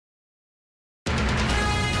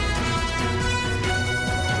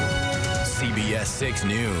CBS 6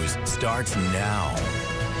 News starts now.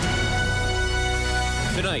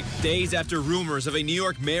 Tonight, days after rumors of a New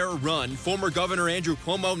York mayor run, former Governor Andrew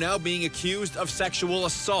Cuomo now being accused of sexual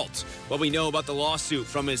assault. What we know about the lawsuit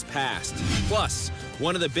from his past. Plus,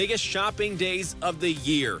 one of the biggest shopping days of the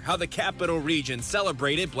year, how the Capital Region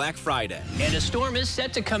celebrated Black Friday. And a storm is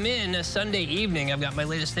set to come in Sunday evening. I've got my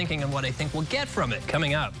latest thinking on what I think we'll get from it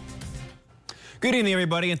coming up. Good evening,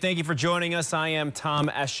 everybody, and thank you for joining us. I am Tom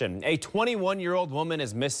Eschen. A 21-year-old woman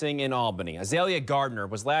is missing in Albany. Azalea Gardner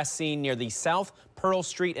was last seen near the South Pearl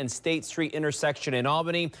Street and State Street intersection in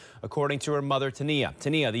Albany, according to her mother, Tania.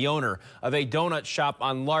 Tania, the owner of a donut shop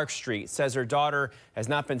on Lark Street, says her daughter has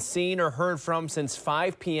not been seen or heard from since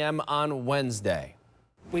 5 p.m. on Wednesday.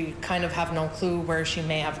 We kind of have no clue where she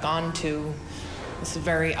may have gone to. This is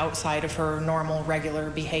very outside of her normal, regular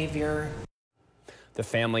behavior. The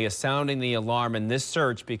family is sounding the alarm in this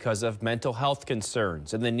search because of mental health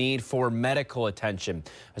concerns and the need for medical attention.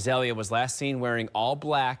 Azalea was last seen wearing all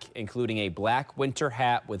black, including a black winter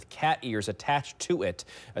hat with cat ears attached to it.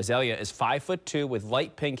 Azalea is 5'2" with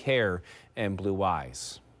light pink hair and blue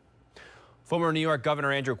eyes. Former New York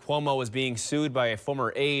Governor Andrew Cuomo is being sued by a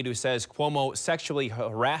former aide who says Cuomo sexually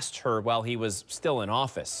harassed her while he was still in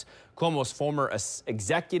office. Cuomo's former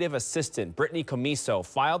executive assistant, Brittany Commisso,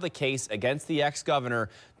 filed the case against the ex-governor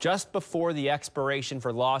just before the expiration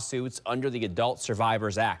for lawsuits under the Adult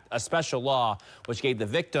Survivors Act, a special law which gave the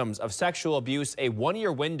victims of sexual abuse a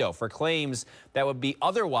one-year window for claims that would be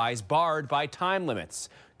otherwise barred by time limits.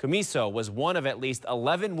 Commisso was one of at least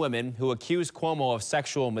 11 women who accused Cuomo of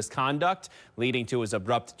sexual misconduct, leading to his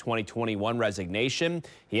abrupt 2021 resignation.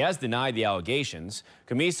 He has denied the allegations.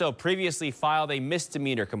 Commisso previously filed a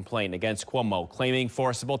misdemeanor complaint against Cuomo, claiming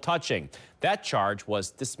forcible touching. That charge was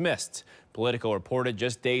dismissed. Politico reported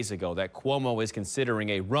just days ago that Cuomo is considering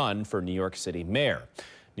a run for New York City mayor.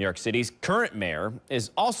 New York City's current mayor is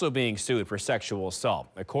also being sued for sexual assault.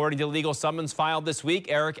 According to legal summons filed this week,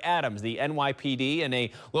 Eric Adams, the NYPD, and a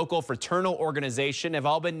local fraternal organization have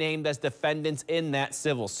all been named as defendants in that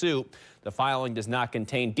civil suit. The filing does not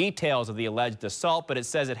contain details of the alleged assault, but it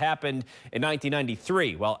says it happened in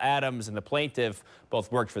 1993 while Adams and the plaintiff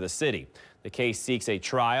both worked for the city. The case seeks a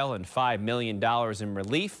trial and $5 million in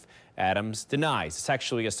relief. Adams denies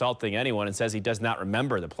sexually assaulting anyone and says he does not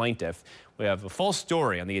remember the plaintiff. We have a full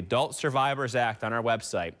story on the Adult Survivors Act on our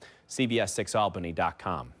website,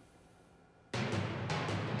 cbs6albany.com.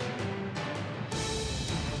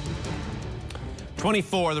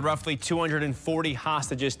 The roughly 240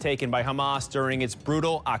 hostages taken by Hamas during its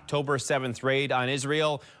brutal October 7th raid on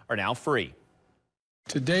Israel are now free.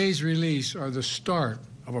 Today's release are the start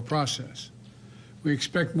of a process. We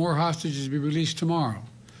expect more hostages to be released tomorrow,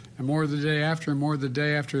 and more the day after, and more the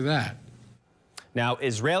day after that. Now,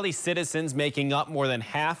 Israeli citizens making up more than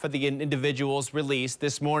half of the individuals released.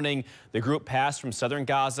 This morning, the group passed from southern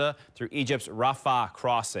Gaza through Egypt's Rafah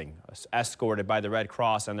crossing, escorted by the Red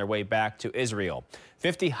Cross on their way back to Israel.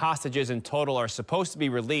 50 hostages in total are supposed to be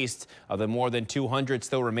released, of the more than 200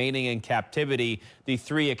 still remaining in captivity. The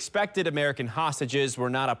 3 expected American hostages were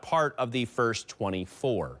not a part of the first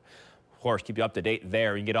 24. Of course, keep you up to date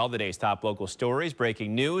there. You can get all the day's top local stories,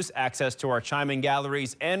 breaking news, access to our chiming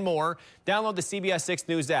galleries, and more. Download the CBS 6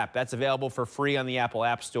 News app. That's available for free on the Apple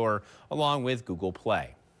App Store, along with Google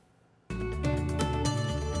Play.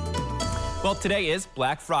 Well, today is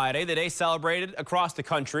Black Friday, the day celebrated across the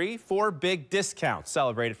country for big discounts.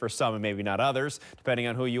 Celebrated for some and maybe not others, depending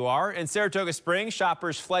on who you are. In Saratoga Springs,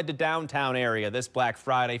 shoppers fled to downtown area this Black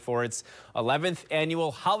Friday for its 11th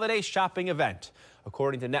annual holiday shopping event.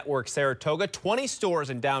 According to Network Saratoga, 20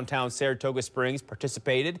 stores in downtown Saratoga Springs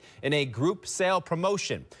participated in a group sale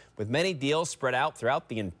promotion, with many deals spread out throughout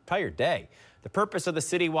the entire day. The purpose of the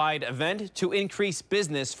citywide event, to increase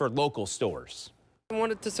business for local stores. I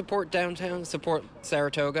wanted to support downtown, support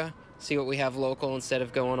Saratoga, see what we have local instead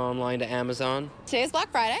of going online to Amazon. Today's Black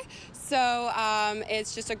Friday, so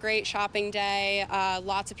it's just a great shopping day.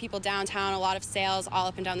 Lots of people downtown, a lot of sales all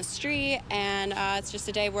up and down the street, and it's just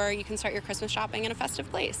a day where you can start your Christmas shopping in a festive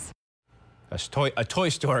place. A toy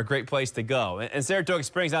store, a great place to go. And Saratoga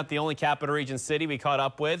Springs not the only Capital Region city we caught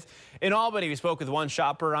up with. In Albany, we spoke with one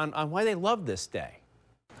shopper on why they love this day.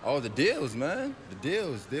 Oh, the deals, man. The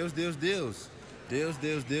deals. Deals, deals, deals. Deals,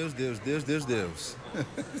 deals, deals, deals, deals, deals, deals.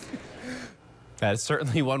 That's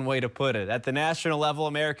certainly one way to put it. At the national level,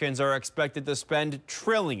 Americans are expected to spend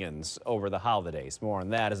trillions over the holidays. More on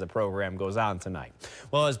that as the program goes on tonight.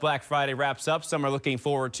 Well, as Black Friday wraps up, some are looking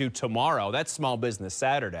forward to tomorrow. That's Small Business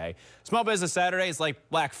Saturday. Small Business Saturday is like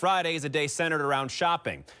Black Friday, is a day centered around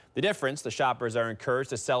shopping. The difference, the shoppers are encouraged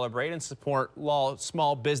to celebrate and support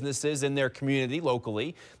small businesses in their community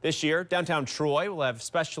locally. This year, downtown Troy will have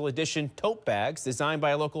special edition tote bags designed by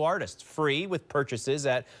a local artist, free with purchases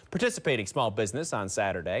at participating small business on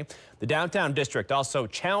Saturday. The downtown district also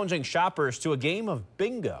challenging shoppers to a game of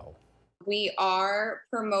bingo. We are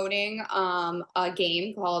promoting a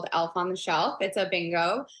game called Elf on the Shelf. It's a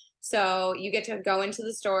bingo. So you get to go into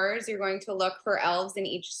the stores. You're going to look for elves in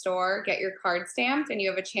each store, get your card stamped, and you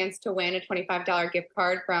have a chance to win a $25 gift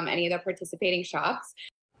card from any of the participating shops.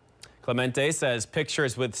 Clemente says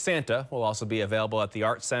pictures with Santa will also be available at the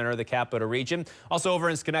Art Center of the Capital Region. Also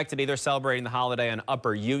over in Schenectady, they're celebrating the holiday on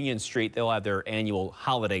Upper Union Street. They'll have their annual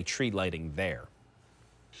holiday tree lighting there.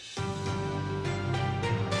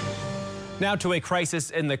 Now to a crisis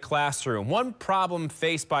in the classroom. One problem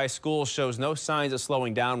faced by schools shows no signs of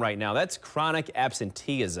slowing down right now. That's chronic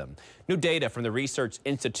absenteeism. New data from the Research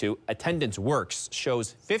Institute, Attendance Works,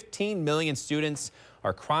 shows 15 million students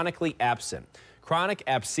are chronically absent. Chronic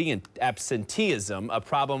absenteeism, a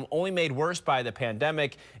problem only made worse by the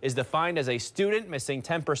pandemic, is defined as a student missing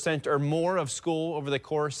 10% or more of school over the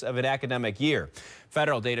course of an academic year.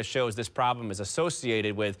 Federal data shows this problem is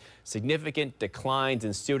associated with significant declines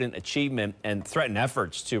in student achievement and threaten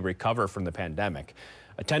efforts to recover from the pandemic.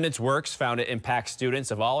 Attendance Works found it impacts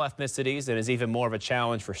students of all ethnicities and is even more of a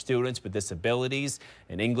challenge for students with disabilities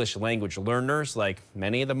and English language learners like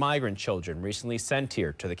many of the migrant children recently sent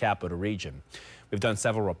here to the Capital Region. We've done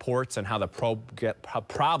several reports on how the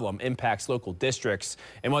problem impacts local districts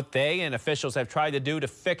and what they and officials have tried to do to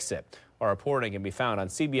fix it. Our reporting can be found on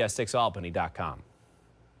CBS6Albany.com.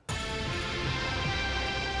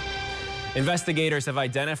 Investigators have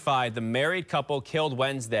identified the married couple killed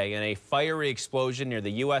Wednesday in a fiery explosion near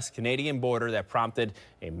the U.S.-Canadian border that prompted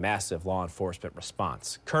a massive law enforcement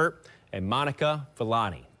response. Kurt and Monica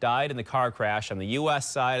Villani died in the car crash on the U.S.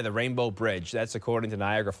 side of the Rainbow Bridge. That's according to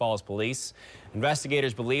Niagara Falls Police.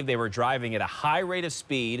 Investigators believe they were driving at a high rate of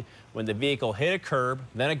speed when the vehicle hit a curb,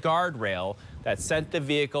 then a guardrail that sent the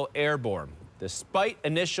vehicle airborne. Despite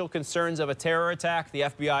initial concerns of a terror attack, the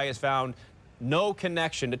FBI has found no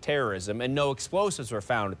connection to terrorism and no explosives were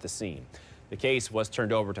found at the scene. The case was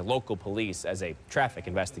turned over to local police as a traffic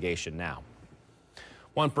investigation now.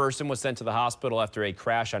 One person was sent to the hospital after a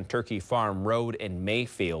crash on Turkey Farm Road in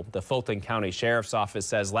Mayfield. The Fulton County Sheriff's Office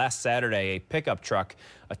says last Saturday a pickup truck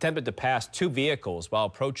attempted to pass two vehicles while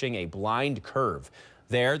approaching a blind curve.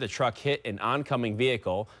 There, the truck hit an oncoming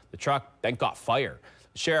vehicle. The truck then caught fire.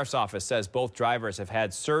 The Sheriff's Office says both drivers have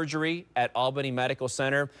had surgery at Albany Medical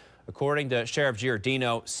Center. According to Sheriff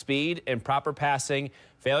Giordino, speed, improper passing,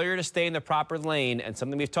 failure to stay in the proper lane, and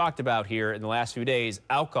something we've talked about here in the last few days,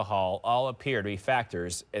 alcohol, all appear to be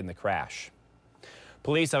factors in the crash.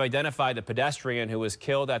 Police have identified the pedestrian who was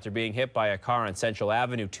killed after being hit by a car on Central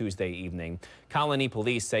Avenue Tuesday evening. Colony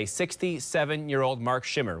police say 67-year-old Mark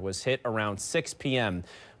Schimmer was hit around 6 p.m.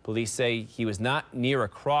 Police say he was not near a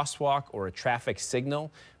crosswalk or a traffic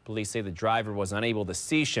signal. Police say the driver was unable to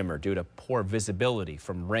see Schimmer due to poor visibility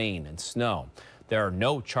from rain and snow. There are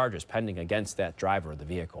no charges pending against that driver of the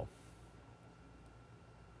vehicle.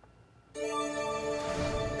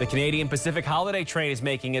 The Canadian Pacific Holiday Train is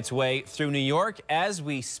making its way through New York as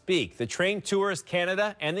we speak. The train tours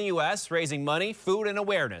Canada and the U.S., raising money, food, and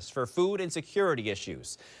awareness for food insecurity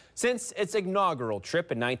issues. Since its inaugural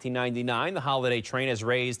trip in 1999, the Holiday Train has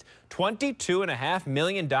raised $22.5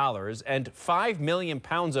 million and 5 million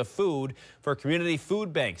pounds of food for community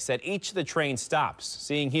food banks at each of the train stops.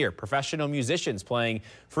 Seeing here, professional musicians playing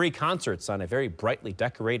free concerts on a very brightly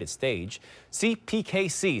decorated stage.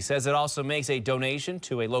 CPKC says it also makes a donation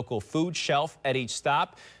to a local food shelf at each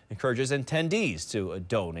stop, encourages attendees to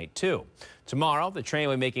donate too. Tomorrow, the train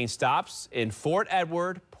will be making stops in Fort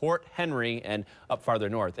Edward, Port Henry, and up farther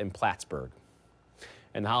north in Plattsburgh.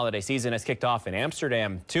 And the holiday season has kicked off in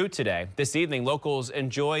Amsterdam too today. This evening, locals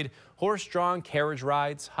enjoyed horse-drawn carriage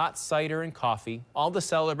rides, hot cider, and coffee, all to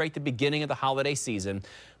celebrate the beginning of the holiday season.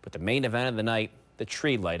 But the main event of the night, the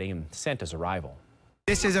tree lighting and Santa's arrival.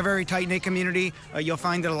 This is a very tight-knit community. You'll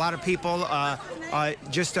find that a lot of people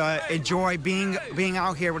just enjoy being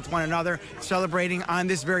out here with one another, celebrating on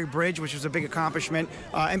this very bridge, which was a big accomplishment,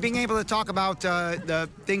 and being able to talk about the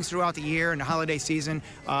things throughout the year and the holiday season.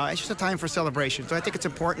 It's just a time for celebration. So I think it's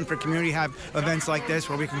important for community to have events like this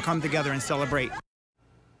where we can come together and celebrate.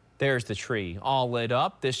 There's the tree, all lit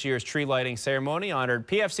up. This year's tree lighting ceremony honored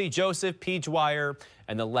PFC Joseph P. Dwyer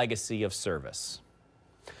and the legacy of service.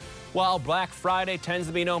 While Black Friday tends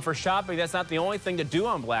to be known for shopping, that's not the only thing to do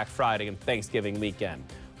on Black Friday and Thanksgiving weekend.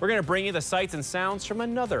 We're going to bring you the sights and sounds from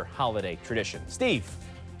another holiday tradition. Steve.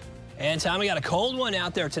 And Tom, we got a cold one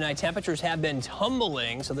out there tonight. Temperatures have been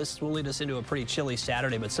tumbling, so this will lead us into a pretty chilly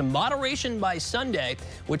Saturday, but some moderation by Sunday,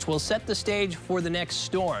 which will set the stage for the next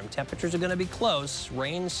storm. Temperatures are going to be close,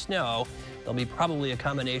 rain, snow. There'll be probably a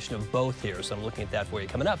combination of both here, so I'm looking at that for you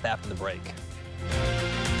coming up after the break.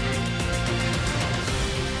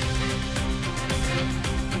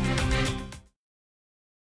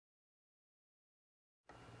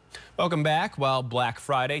 Welcome back. While Black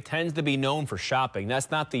Friday tends to be known for shopping, that's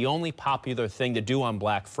not the only popular thing to do on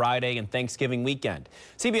Black Friday and Thanksgiving weekend.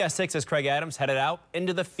 CBS 6's Craig Adams headed out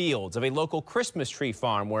into the fields of a local Christmas tree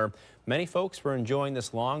farm where many folks were enjoying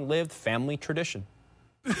this long-lived family tradition.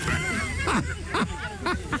 The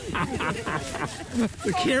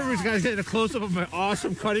camera's got to get a close-up of my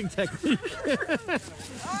awesome cutting technique.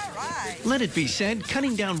 Let it be said,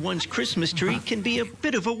 cutting down one's Christmas tree can be a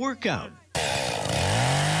bit of a workout.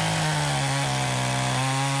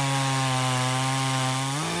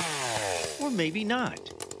 Or maybe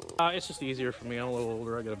not. It's just easier for me. I'm a little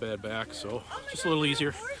older. I got a bad back, so just a little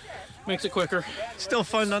easier. Makes it quicker. Still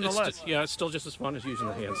fun nonetheless. Yeah, it's still just as fun as using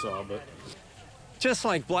the handsaw, but... Just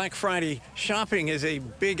like Black Friday, shopping is a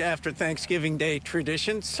big after Thanksgiving Day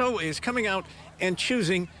tradition. So is coming out and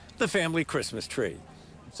choosing the family Christmas tree.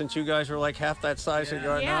 Since you guys are like half that size that you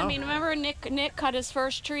are now? Yeah, I mean, remember Nick cut his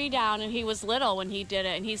first tree down, and he was little when he did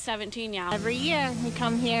it, and he's 17 now. Every year we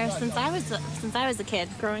come here since I was a kid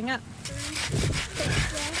growing up.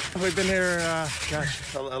 We've been here,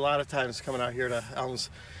 gosh, a lot of times coming out here to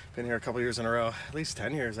Elms. Been here a couple years in a row, at least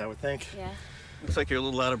 10 years, I would think. Yeah. Looks like you're a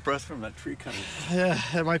little out of breath from that tree cutting. Yeah,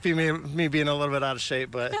 it might be me being a little bit out of shape,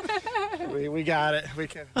 but we got it. We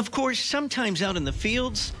can. Of course, sometimes out in the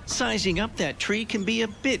fields, sizing up that tree can be a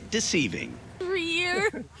bit deceiving. Every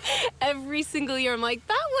year, every single year, I'm like,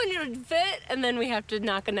 that one would fit, and then we have to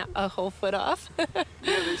knock a whole foot off. Yeah,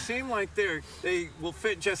 they seem like they will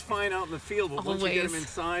fit just fine out in the field, but once you get them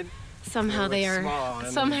inside, somehow they're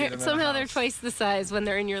twice the size when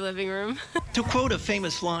they're in your living room. To quote a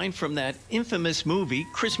famous line from that infamous movie,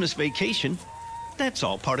 Christmas Vacation, that's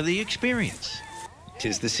all part of the experience.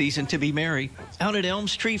 'Tis the season to be merry. Out at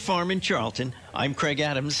Elms Tree Farm in Charlton, I'm Craig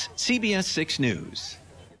Adams, CBS 6 News.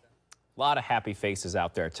 A lot of happy faces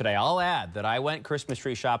out there today. I'll add that I went Christmas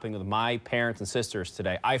tree shopping with my parents and sisters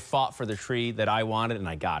today. I fought for the tree that I wanted, and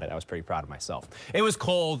I got it. I was pretty proud of myself. It was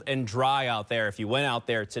cold and dry out there if you went out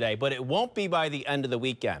there today, but it won't be by the end of the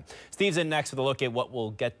weekend. Steve's in next with a look at what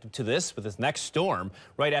we'll get to this with this next storm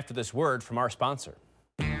right after this word from our sponsor.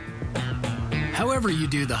 However you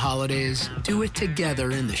do the holidays, do it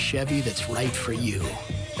together in the Chevy that's right for you.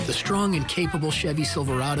 The strong and capable Chevy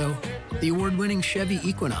Silverado, the award-winning Chevy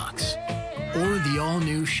Equinox, or the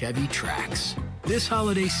all-new Chevy Trax. This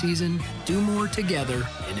holiday season, do more together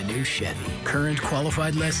in a new Chevy. Current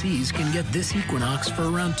qualified lessees can get this Equinox for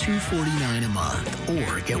around $249 a month,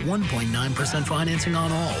 or get 1.9% financing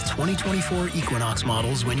on all 2024 Equinox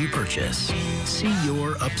models when you purchase. See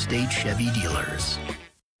your upstate Chevy dealers.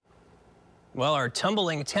 Well, our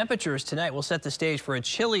tumbling temperatures tonight will set the stage for a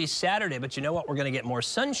chilly Saturday, but you know what? We're going to get more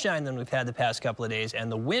sunshine than we've had the past couple of days,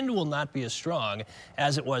 and the wind will not be as strong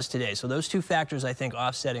as it was today. So those two factors, I think,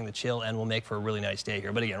 offsetting the chill and will make for a really nice day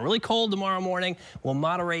here. But again, really cold tomorrow morning. We'll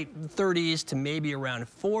moderate 30s to maybe around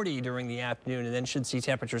 40 during the afternoon, and then should see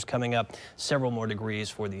temperatures coming up several more degrees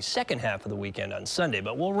for the second half of the weekend on Sunday.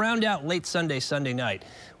 But we'll round out late Sunday night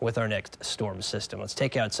with our next storm system. Let's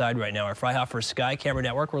take outside right now our Freihaufer Sky Camera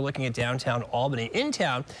Network. We're looking at downtown Albany. In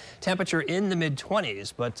town, temperature in the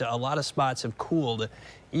mid-20s, but a lot of spots have cooled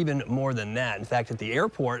even more than that. In fact, at the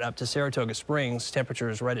airport up to Saratoga Springs, temperature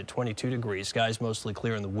is right at 22 degrees. Skies mostly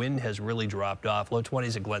clear, and the wind has really dropped off. Low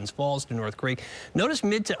 20s at Glens Falls to North Creek. Notice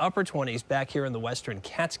mid to upper 20s back here in the western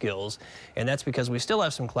Catskills, and that's because we still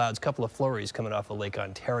have some clouds, a couple of flurries coming off of Lake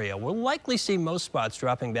Ontario. We'll likely see most spots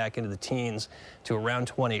dropping back into the teens to around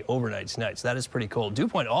 20 overnight tonight, so that is pretty cold. Dew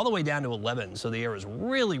point all the way down to 11, so the air is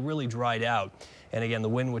really, really dried out. And again, the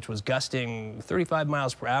wind, which was gusting 35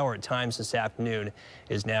 miles per hour at times this afternoon,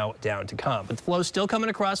 is now down to calm. But the flow still coming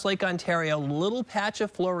across Lake Ontario. Little patch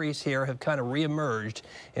of flurries here have kind of reemerged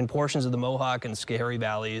in portions of the Mohawk and Schoharie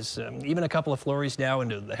valleys. Even a couple of flurries now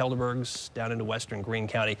into the Helderbergs, down into western Greene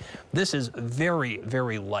County. This is very,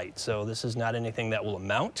 very light, so this is not anything that will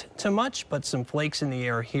amount to much, but some flakes in the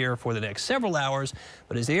air here for the next several hours.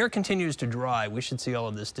 But as the air continues to dry, we should see all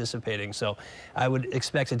of this dissipating. So I would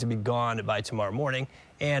expect it to be gone by tomorrow morning.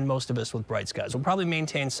 and most of us with bright skies. We'll probably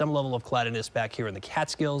maintain some level of cloudiness back here in the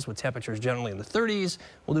Catskills with temperatures generally in the 30s.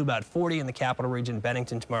 We'll do about 40 in the capital region.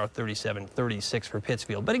 Bennington tomorrow 37, 36 for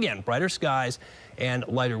Pittsfield. But again, brighter skies and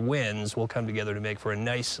lighter winds will come together to make for a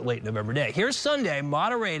nice late November day. Here's Sunday,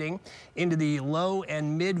 moderating into the low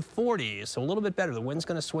and mid 40s, so a little bit better. The wind's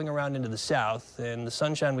going to swing around into the south, and the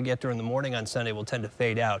sunshine we get during the morning on Sunday will tend to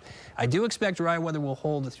fade out. I do expect dry weather will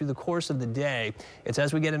hold through the course of the day. It's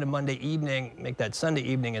as we get into Monday evening, make that Sunday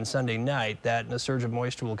evening and Sunday night, that a surge of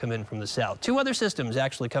moisture will come in from the south. Two other systems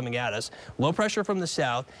actually coming at us. Low pressure from the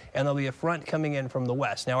south, and there'll be a front coming in from the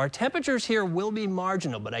west. Now, our temperatures here will be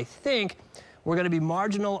marginal, but I think we're going to be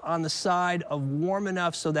marginal on the side of warm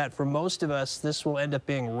enough so that for most of us, this will end up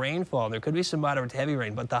being rainfall. There could be some moderate to heavy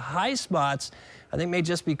rain, but the high spots, I think, may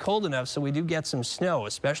just be cold enough so we do get some snow,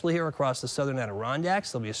 especially here across the southern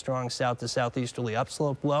Adirondacks. There'll be a strong south to southeasterly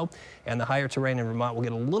upslope blow, and the higher terrain in Vermont will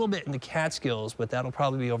get a little bit in the Catskills, but that'll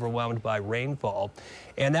probably be overwhelmed by rainfall.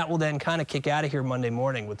 And that will then kind of kick out of here Monday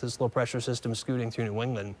morning with this low pressure system scooting through New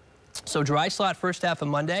England. So dry slot first half of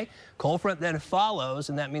Monday. Cold front then follows,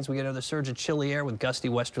 and that means we get another surge of chilly air with gusty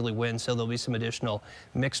westerly winds, so there'll be some additional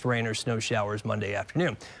mixed rain or snow showers Monday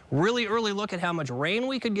afternoon. Really early look at how much rain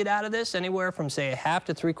we could get out of this, anywhere from, say, 1/2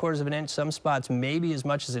 to 3/4 of an inch. Some spots maybe as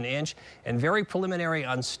much as an inch. And very preliminary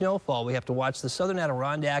on snowfall. We have to watch the southern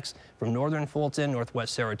Adirondacks from northern Fulton,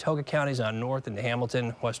 northwest Saratoga counties on north into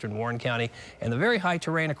Hamilton, western Warren County, and the very high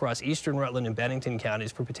terrain across eastern Rutland and Bennington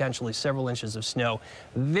counties for potentially several inches of snow.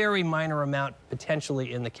 Very minor amount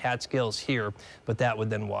potentially in the Catskills here, but that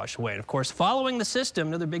would then wash away. And of course, following the system,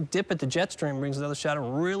 another big dip at the jet stream brings another shot of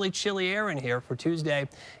really chilly air in here for Tuesday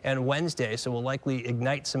and Wednesday, so we'll likely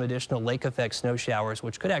ignite some additional lake effect snow showers,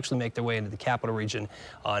 which could actually make their way into the capital region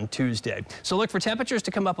on Tuesday. So look for temperatures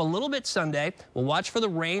to come up a little bit Sunday. We'll watch for the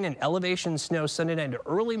rain and elevation snow Sunday night to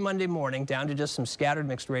early Monday morning, down to just some scattered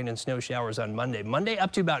mixed rain and snow showers on Monday. Monday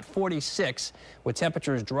up to about 46, with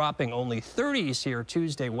temperatures dropping only 30s here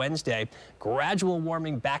Tuesday, Wednesday. Gradual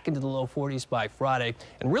warming back into the low 40s by Friday.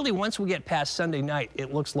 And really, once we get past Sunday night,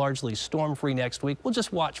 it looks largely storm-free next week. We'll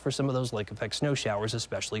just watch for some of those lake effect snow showers,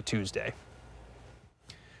 especially Tuesday.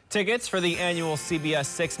 Tickets for the annual CBS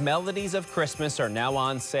 6 Melodies of Christmas are now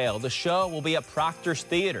on sale. The show will be at Proctor's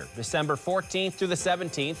Theater, December 14th through the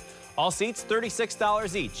 17th. All seats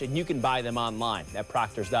 $36 each, and you can buy them online at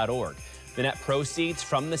proctors.org. The net proceeds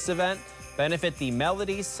from this event benefit the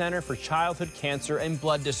Melodies Center for Childhood Cancer and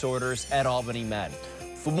Blood Disorders at Albany Med.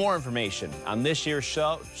 For more information on this year's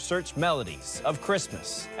show, search Melodies of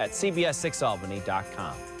Christmas at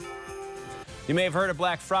cbs6albany.com. You may have heard of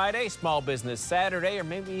Black Friday, Small Business Saturday, or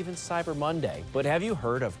maybe even Cyber Monday. But have you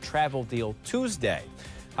heard of Travel Deal Tuesday?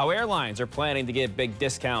 How airlines are planning to give big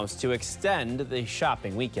discounts to extend the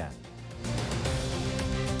shopping weekend.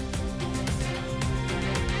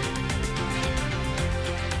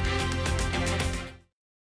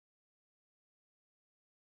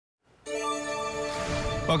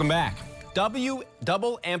 Welcome back.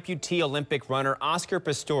 Double amputee Olympic runner Oscar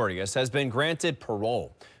Pistorius has been granted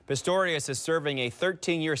parole. Pistorius is serving a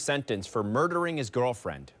 13-year sentence for murdering his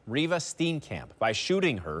girlfriend, Riva Steenkamp, by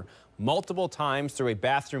shooting her multiple times through a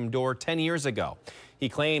bathroom door 10 years ago. He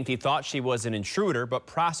claimed he thought she was an intruder, but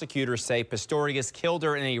prosecutors say Pistorius killed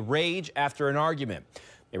her in a rage after an argument.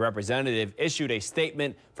 A representative issued a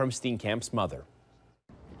statement from Steenkamp's mother.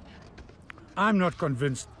 I'm not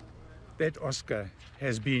convinced that Oscar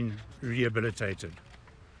has been rehabilitated.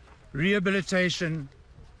 Rehabilitation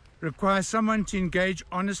requires someone to engage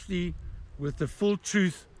honestly with the full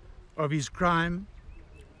truth of his crime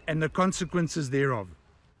and the consequences thereof.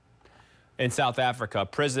 In South Africa,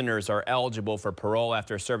 prisoners are eligible for parole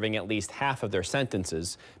after serving at least half of their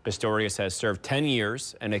sentences. Pistorius has served 10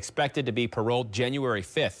 years and expected to be paroled January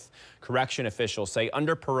 5th. Correction officials say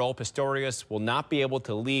under parole, Pistorius will not be able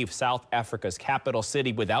to leave South Africa's capital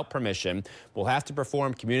city without permission, will have to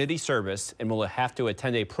perform community service, and will have to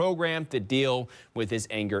attend a program to deal with his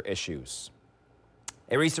anger issues.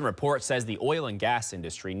 A recent report says the oil and gas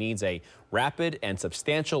industry needs a rapid and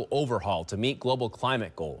substantial overhaul to meet global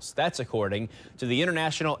climate goals. That's according to the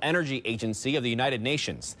International Energy Agency of the United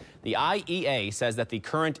Nations. The IEA says that the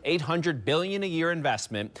current $800 billion a year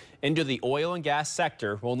investment into the oil and gas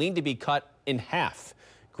sector will need to be cut in half.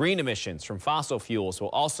 Green emissions from fossil fuels will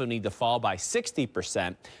also need to fall by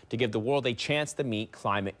 60% to give the world a chance to meet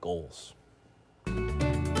climate goals.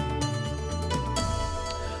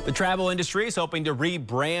 The travel industry is hoping to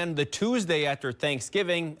rebrand the Tuesday after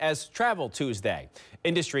Thanksgiving as Travel Tuesday.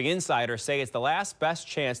 Industry insiders say it's the last best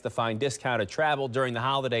chance to find discounted travel during the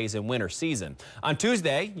holidays and winter season. On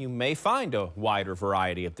Tuesday, you may find a wider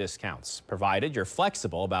variety of discounts, provided you're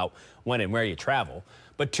flexible about when and where you travel.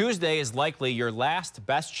 But Tuesday is likely your last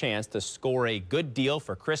best chance to score a good deal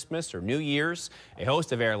for Christmas or New Year's. A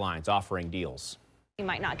host of airlines offering deals. You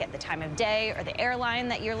might not get the time of day or the airline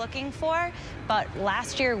that you're looking for, but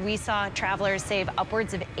last year we saw travelers save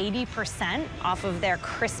upwards of 80% off of their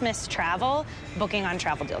Christmas travel booking on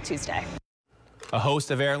Travel Deal Tuesday. A host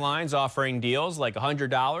of airlines offering deals like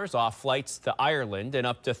 $100 off flights to Ireland and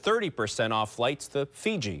up to 30% off flights to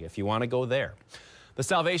Fiji if you want to go there. The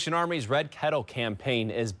Salvation Army's Red Kettle campaign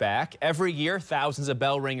is back. Every year, thousands of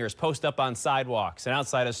bell ringers post up on sidewalks and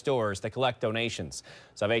outside of stores to collect donations.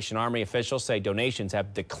 Salvation Army officials say donations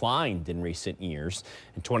have declined in recent years.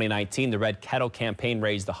 In 2019, the Red Kettle campaign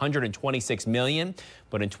raised $126 million,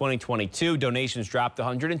 but in 2022, donations dropped to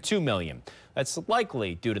 $102 million. That's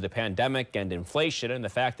likely due to the pandemic and inflation and the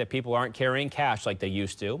fact that people aren't carrying cash like they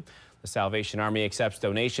used to. The Salvation Army accepts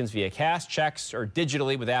donations via cash, checks, or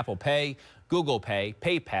digitally with Apple Pay, Google Pay,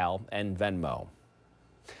 PayPal, and Venmo.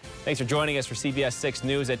 Thanks for joining us for CBS 6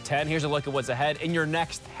 News at 10. Here's a look at what's ahead in your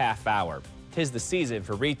next half hour. 'Tis the season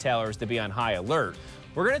for retailers to be on high alert.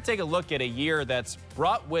 We're going to take a look at a year that's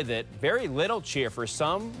brought with it very little cheer for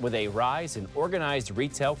some, with a rise in organized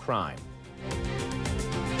retail crime.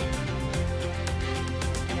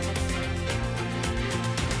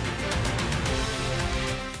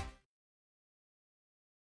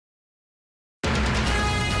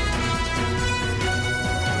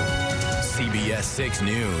 CBS 6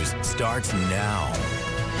 News starts now.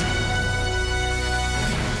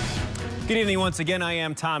 Good evening once again. I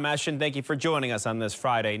am Tom Eschen. Thank you for joining us on this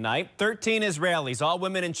Friday night. 13 Israelis, all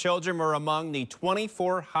women and children, were among the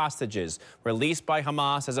 24 hostages released by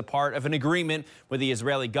Hamas as a part of an agreement with the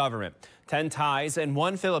Israeli government. 10 Thais and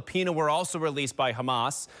 1 Filipino were also released by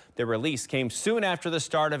Hamas. Their release came soon after the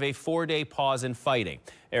start of a 4-day pause in fighting.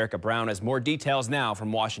 Erica Brown has more details now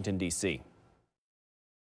from Washington, D.C.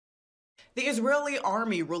 The Israeli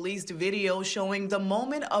army released video showing the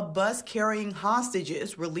moment a bus carrying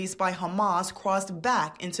hostages released by Hamas crossed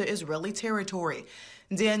back into Israeli territory.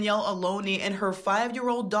 Danielle Aloni and her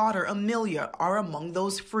 5-year-old daughter Amelia are among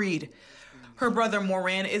those freed. Her brother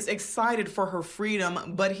Moran is excited for her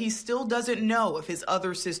freedom, but he still doesn't know if his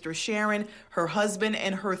other sister Sharon, her husband,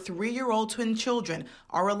 and her 3-year-old twin children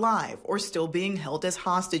are alive or still being held as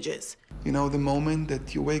hostages. You know, the moment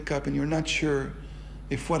that you wake up and you're not sure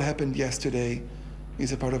if what happened yesterday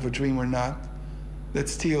is a part of a dream or not,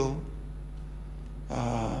 that's still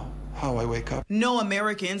how I wake up. No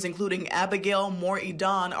Americans, including Abigail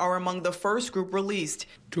Mor-Idan, are among the first group released.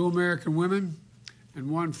 2 American women and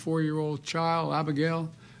 1 4-year-old child,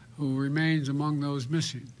 Abigail, who remains among those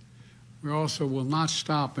missing. We also will not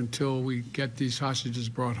stop until we get these hostages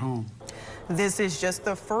brought home. This is just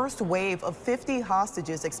the first wave of 50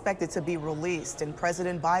 hostages expected to be released, and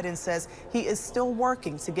President Biden says he is still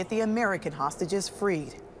working to get the American hostages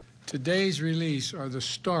freed. Today's release are the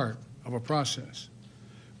start of a process.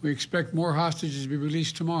 We expect more hostages to be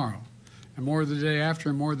released tomorrow, and more the day after,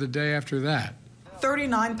 and more the day after that.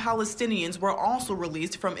 39 Palestinians were also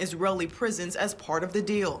released from Israeli prisons as part of the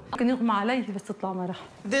deal.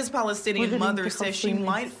 This Palestinian mother says she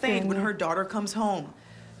might faint when her daughter comes home.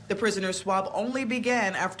 The prisoner swap only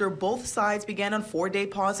began after both sides began a 4-day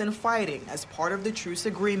pause in fighting as part of the truce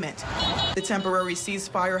agreement. The temporary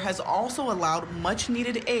ceasefire has also allowed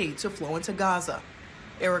much-needed aid to flow into Gaza.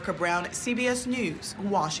 Erica Brown, CBS News,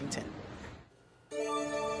 Washington.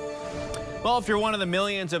 Well, if you're one of the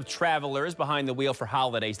millions of travelers behind the wheel for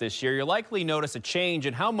holidays this year, you'll likely notice a change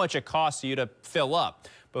in how much it costs you to fill up.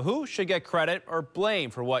 But who should get credit or blame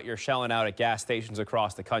for what you're shelling out at gas stations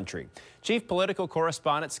across the country? Chief political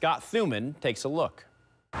correspondent Scott Thuman takes a look.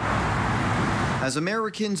 As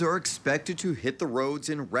Americans are expected to hit the roads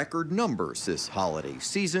in record numbers this holiday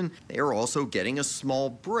season, they are also getting a small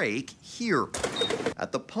break here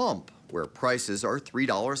at the pump, where prices are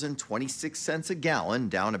 $3.26 a gallon,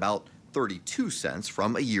 down about 32 cents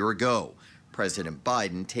from a year ago. President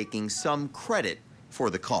Biden taking some credit for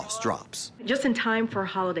the cost drops. Just in time for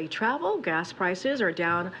holiday travel, gas prices are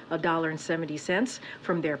down $1.70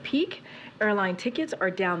 from their peak. Airline tickets are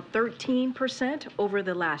down 13% over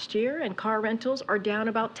the last year, and car rentals are down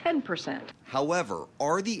about 10%. However,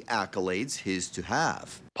 are the accolades his to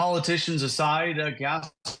have? Politicians aside, gas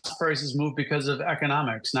prices move because of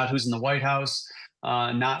economics, not who's in the White House,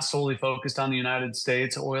 not solely focused on the United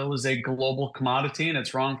States. Oil is a global commodity, and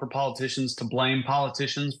it's wrong for politicians to blame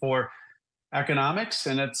politicians for economics,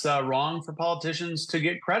 and it's wrong for politicians to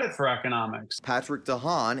get credit for economics. Patrick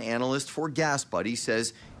DeHaan, analyst for GasBuddy,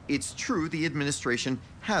 says it's true the administration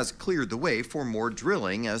has cleared the way for more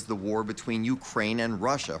drilling as the war between Ukraine and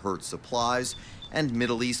Russia hurt supplies and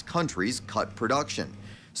Middle East countries cut production.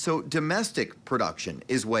 So domestic production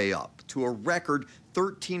is way up to a record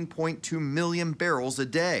 13.2 million barrels a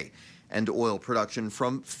day, and oil production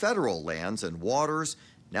from federal lands and waters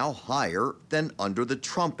now higher than under the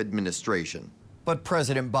Trump administration. But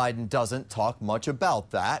President Biden doesn't talk much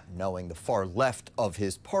about that, knowing the far left of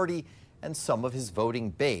his party and some of his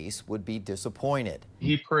voting base would be disappointed.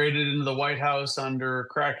 He paraded into the White House under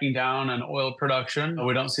cracking down on oil production.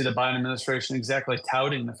 We don't see the Biden administration exactly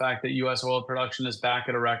touting the fact that U.S. oil production is back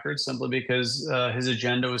at a record simply because his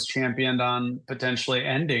agenda was championed on potentially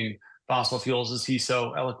ending fossil fuels, as he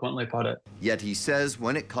so eloquently put it. Yet he says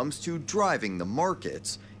when it comes to driving the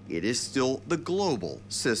markets, it is still the global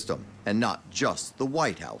system and not just the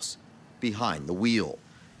White House behind the wheel.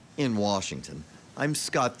 In Washington, I'm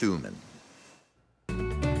Scott Thuman.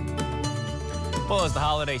 Well, as the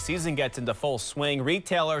holiday season gets into full swing,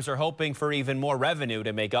 retailers are hoping for even more revenue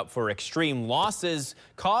to make up for extreme losses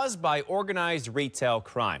caused by organized retail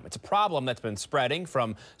crime. It's a problem that's been spreading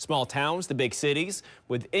from small towns to big cities,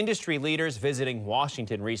 with industry leaders visiting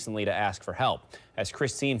Washington recently to ask for help. As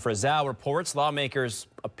Christine Frizzell reports, lawmakers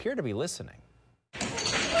appear to be listening.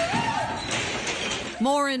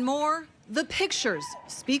 More and more, the pictures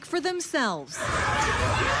speak for themselves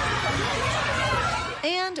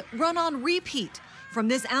and run on repeat. From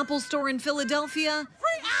this Apple store in Philadelphia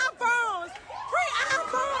Free iPhones! Free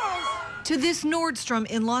iPhones! to this Nordstrom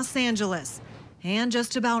in Los Angeles, and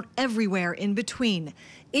just about everywhere in between,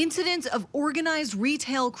 incidents of organized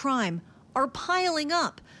retail crime are piling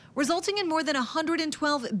up, resulting in more than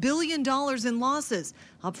 $112 billion in losses,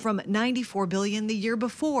 up from $94 billion the year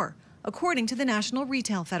before, according to the National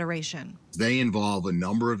Retail Federation. They involve a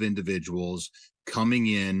number of individuals coming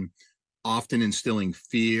in, often instilling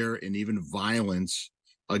fear and even violence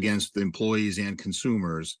against the employees and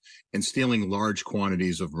consumers, and stealing large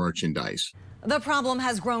quantities of merchandise. The problem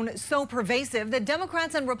has grown so pervasive that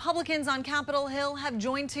Democrats and Republicans on Capitol Hill have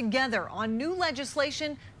joined together on new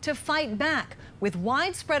legislation to fight back, with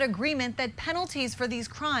widespread agreement that penalties for these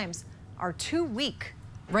crimes are too weak.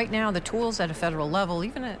 Right now, the tools at a federal level,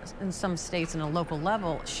 even in some states in a local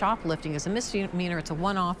level, shoplifting is a misdemeanor. It's a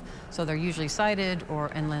one-off, so they're usually cited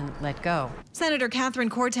and then let go. Senator Catherine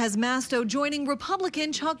Cortez Masto joining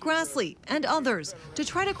Republican Chuck Grassley and others to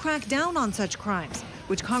try to crack down on such crimes,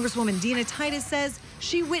 which Congresswoman Dina Titus says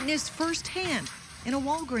she witnessed firsthand in a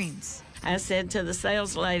Walgreens. I said to the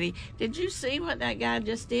sales lady, "Did you see what that guy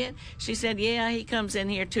just did?" She said, "Yeah, he comes in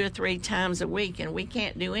here 2 or 3 times a week, and we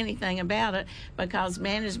can't do anything about it because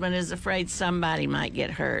management is afraid somebody might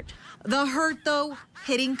get hurt." The hurt, though,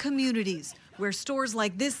 hitting communities where stores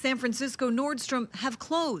like this San Francisco Nordstrom have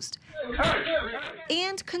closed,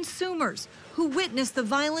 and consumers who witnessed the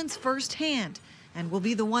violence firsthand and will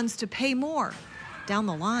be the ones to pay more down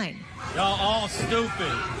the line. Y'all all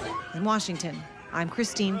stupid. In Washington, I'm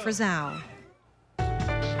Christine Frizzell.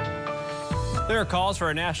 There are calls for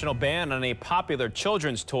a national ban on a popular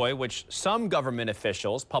children's toy, which some government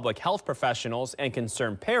officials, public health professionals, and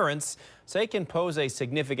concerned parents say can pose a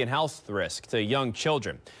significant health risk to young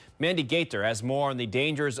children. Mandy Gator has more on the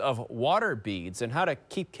dangers of water beads and how to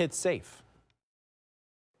keep kids safe.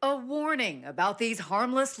 A warning about these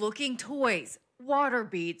harmless-looking toys. Water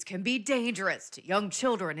beads can be dangerous to young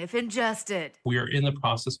children if ingested. We are in the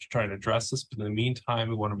process to try and address this, but in the meantime,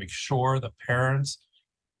 we want to make sure the parents,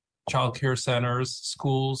 child care centers,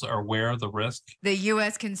 schools are aware of the risk. The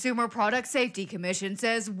U.S. Consumer Product Safety Commission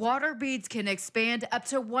says water beads can expand up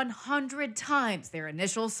to 100 times their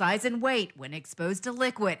initial size and weight when exposed to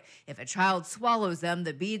liquid. If a child swallows them,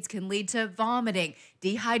 the beads can lead to vomiting,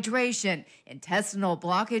 dehydration, intestinal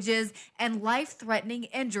blockages, and life-threatening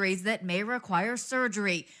injuries that may require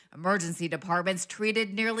surgery. Emergency departments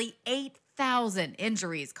treated nearly 8,000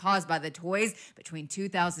 injuries caused by the toys between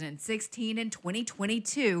 2016 and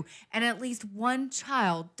 2022, and at least 1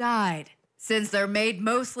 child died. Since they're made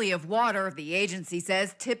mostly of water, the agency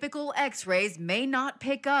says typical x-rays may not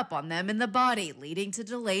pick up on them in the body, leading to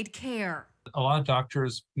delayed care. A lot of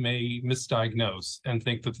doctors may misdiagnose and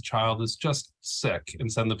think that the child is just sick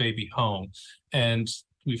and send the baby home. And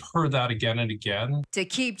we've heard that again and again. To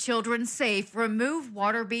keep children safe, remove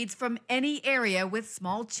water beads from any area with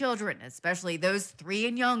small children, especially those 3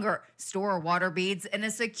 and younger. Store water beads in a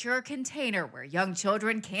secure container where young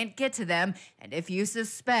children can't get to them. And if you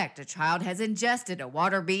suspect a child has ingested a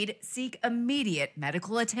water bead, seek immediate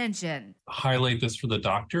medical attention. Highlight this for the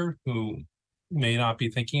doctor who may not be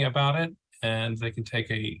thinking about it, and they can take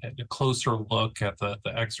a closer look at the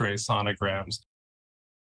X-ray sonograms.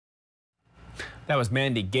 That was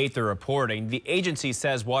Mandy Gaither reporting. The agency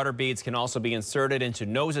says water beads can also be inserted into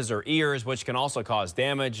noses or ears, which can also cause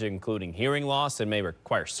damage, including hearing loss, and may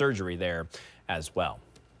require surgery there as well.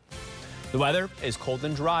 The weather is cold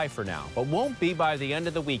and dry for now, but won't be by the end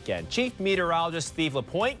of the weekend. Chief Meteorologist Steve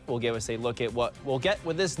LaPointe will give us a look at what we'll get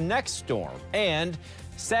with this next storm. And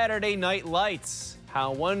Saturday Night Lights,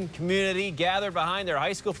 how one community gathered behind their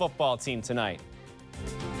high school football team tonight.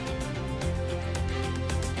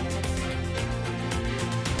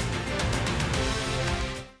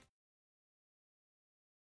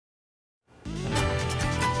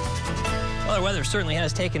 Well, the weather certainly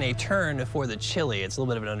has taken a turn for the chilly. It's a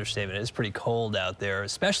little bit of an understatement. It is pretty cold out there,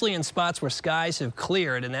 especially in spots where skies have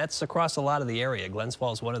cleared, and that's across a lot of the area. Glens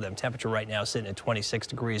Falls, one of them. Temperature right now sitting at 26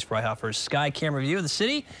 degrees. Freihoffer's sky camera view of the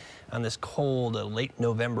city on this cold late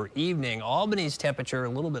November evening. Albany's temperature a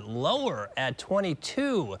little bit lower at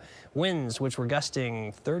 22. Winds, which were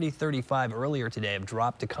gusting 30-35 earlier today, have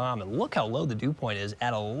dropped to calm. And look how low the dew point is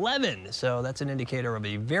at 11. So that's an indicator of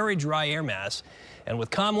a very dry air mass. And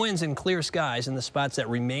with calm winds and clear skies in the spots that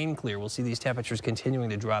remain clear, we'll see these temperatures continuing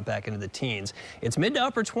to drop back into the teens. It's mid to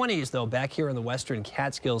upper 20s, though, back here in the western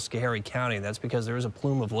Catskills, Schoharie County. That's because there is a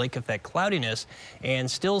plume of lake effect cloudiness and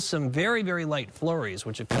still some very, very light flurries,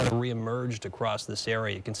 which have kind of reemerged across this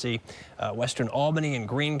area. You can see western Albany and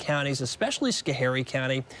Greene counties, especially Schoharie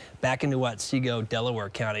County, back into Otsego,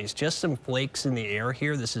 Delaware counties. Just some flakes in the air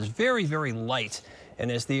here. This is very, very light. And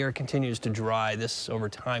as the air continues to dry, this over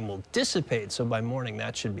time will dissipate. So by morning,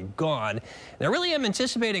 that should be gone. And I really am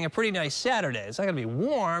anticipating a pretty nice Saturday. It's not going to be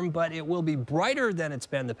warm, but it will be brighter than it's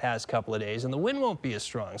been the past couple of days. And the wind won't be as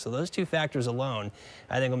strong. So those two factors alone,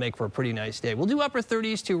 I think, will make for a pretty nice day. We'll do upper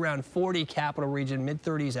 30s to around 40 capital region, mid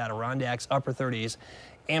 30s Adirondacks, upper 30s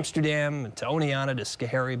Amsterdam to Oneonta to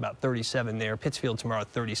Schoharie, about 37 there. Pittsfield tomorrow,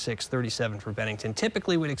 36, 37 for Bennington.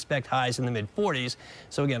 Typically, we'd expect highs in the mid-40s.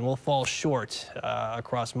 So again, we'll fall short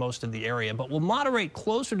across most of the area, but we'll moderate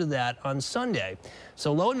closer to that on Sunday.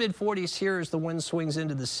 So low and mid-40s here as the wind swings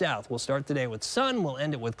into the south. We'll start the day with sun. We'll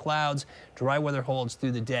end it with clouds. Dry weather holds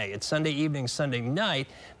through the day. It's Sunday evening, Sunday night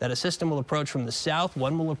that a system will approach from the south.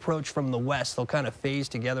 One will approach from the west. They'll kind of phase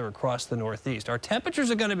together across the northeast. Our temperatures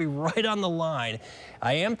are going to be right on the line.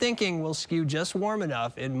 I am thinking we'll skew just warm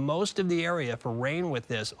enough in most of the area for rain with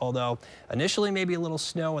this, although initially maybe a little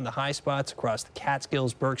snow in the high spots across the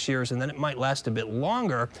Catskills, Berkshires, and then it might last a bit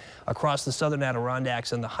longer across the southern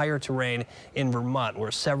Adirondacks and the higher terrain in Vermont,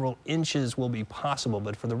 where several inches will be possible.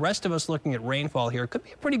 But for the rest of us looking at rainfall here, it could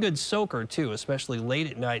be a pretty good soaker too, especially late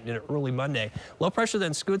at night and early Monday. Low pressure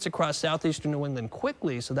then scoots across southeastern New England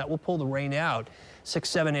quickly, so that will pull the rain out 6,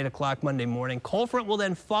 7, 8 o'clock Monday morning. Cold front will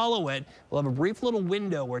then follow it. We'll have a brief little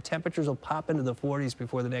window where temperatures will pop into the 40s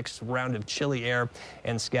before the next round of chilly air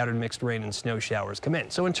and scattered mixed rain and snow showers come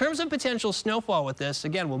in. So in terms of potential snowfall with this,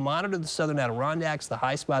 again, we'll monitor the southern Adirondacks, the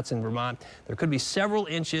high spots in Vermont. There could be several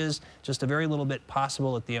inches, just a very little bit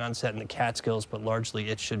possible at the onset in the Catskills, but largely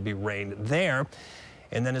it should be rain there.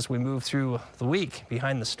 And then as we move through the week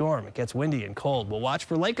behind the storm, it gets windy and cold. We'll watch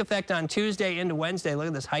for lake effect on Tuesday into Wednesday. Look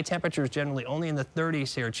at this. High temperatures generally only in the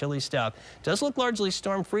 30s here. Chilly stuff. Does look largely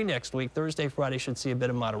storm-free next week. Thursday, Friday should see a bit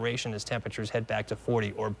of moderation as temperatures head back to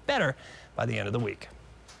 40 or better by the end of the week.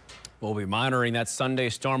 We'll be monitoring that Sunday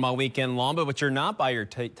storm all weekend long, but you're not by your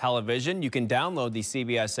television. You can download the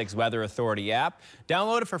CBS 6 Weather Authority app.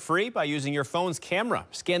 Download it for free by using your phone's camera.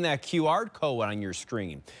 Scan that QR code on your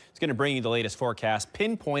screen. It's going to bring you the latest forecast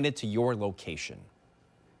pinpointed to your location.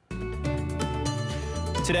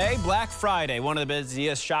 Today, Black Friday, one of the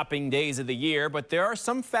busiest shopping days of the year, but there are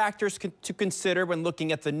some factors to consider when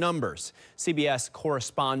looking at the numbers. CBS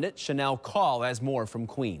correspondent Chanel Call has more from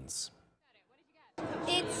Queens.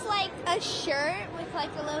 It's like a shirt with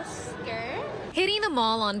like a little skirt. Hitting the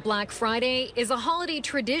mall on Black Friday is a holiday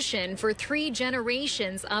tradition for 3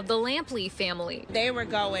 generations of the Lampley family. They were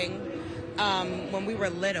going when we were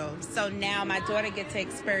little, so now my daughter gets to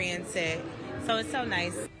experience it. So it's so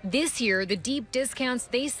nice. This year, the deep discounts,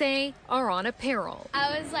 they say, are on apparel.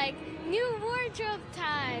 I was like, new wardrobe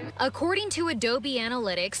time. According to Adobe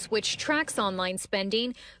Analytics, which tracks online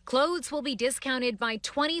spending, clothes will be discounted by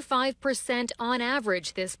 25% on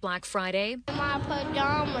average this Black Friday. My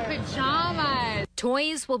pajamas.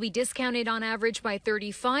 Toys will be discounted on average by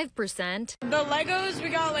 35%. The Legos, we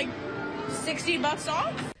got like $60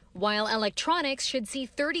 off. while electronics should see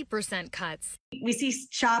 30% cuts. We see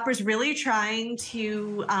shoppers really trying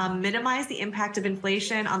to minimize the impact of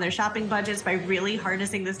inflation on their shopping budgets by really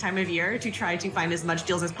harnessing this time of year to try to find as much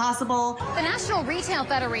deals as possible. The National Retail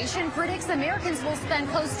Federation predicts Americans will spend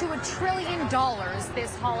close to $1 trillion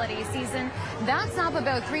this holiday season. That's up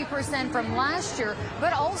about 3% from last year,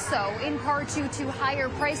 but also in part due to higher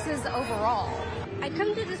prices overall. I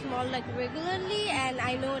come to this mall like regularly, and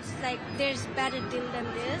I know it's like there's better deal than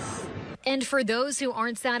this. And for those who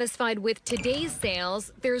aren't satisfied with today's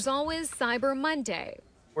sales, there's always Cyber Monday.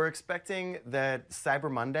 We're expecting that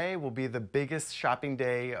Cyber Monday will be the biggest shopping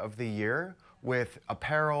day of the year, with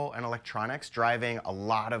apparel and electronics driving a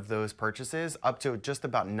lot of those purchases, up to just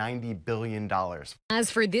about $90 billion.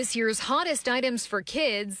 As for this year's hottest items for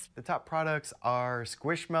kids, the top products are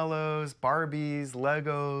Squishmallows, Barbies,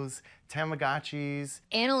 Legos, Tamagotchis.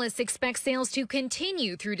 Analysts expect sales to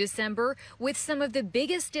continue through December with some of the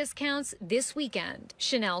biggest discounts this weekend.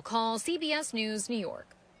 Chanel Call, CBS News, New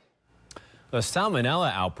York. The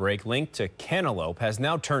salmonella outbreak linked to cantaloupe has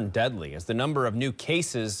now turned deadly as the number of new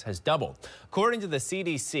cases has doubled. According to the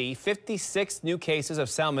CDC, 56 new cases of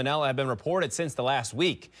salmonella have been reported since the last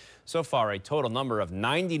week. So far, a total number of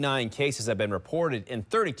 99 cases have been reported in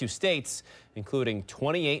 32 states, including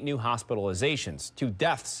 28 new hospitalizations. 2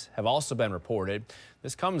 deaths have also been reported.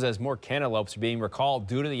 This comes as more cantaloupes are being recalled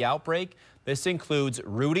due to the outbreak. This includes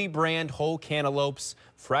Rudy brand whole cantaloupes,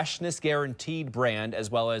 Freshness Guaranteed brand, as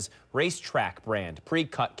well as Racetrack brand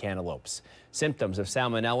pre-cut cantaloupes. Symptoms of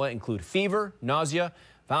salmonella include fever, nausea,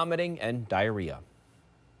 vomiting, and diarrhea.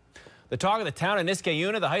 The talk of the town in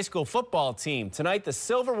Niskayuna, the high school football team. Tonight, the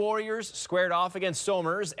Silver Warriors squared off against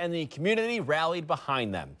Somers, and the community rallied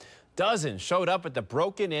behind them. Dozens showed up at the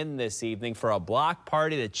Broken Inn this evening for a block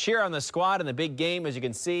party to cheer on the squad in the big game. As you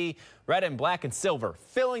can see, red and black and silver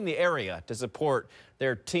filling the area to support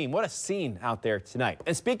their team. What a scene out there tonight.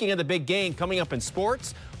 And speaking of the big game coming up in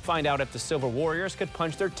sports, find out if the Silver Warriors could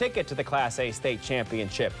punch their ticket to the Class A state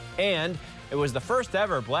championship. And it was the first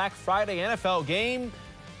ever Black Friday NFL game,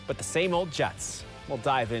 but the same old Jets. We'll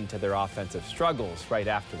dive into their offensive struggles right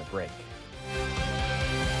after the break.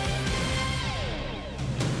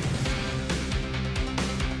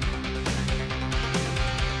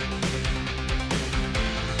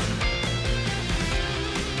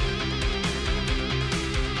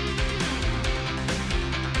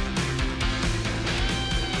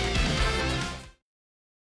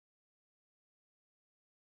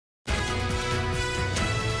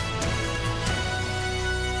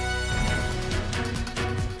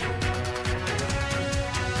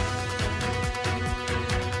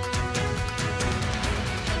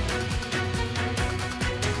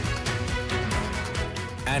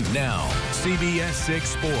 And now, CBS 6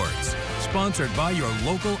 Sports, sponsored by your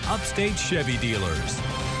local upstate Chevy dealers.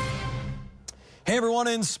 Hey everyone,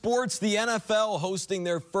 in sports, the NFL hosting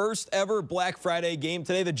their first ever Black Friday game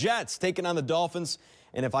today. The Jets taking on the Dolphins.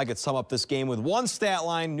 And if I could sum up this game with one stat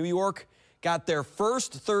line, New York got their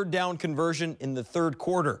first third down conversion in the third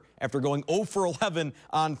quarter after going 0 for 11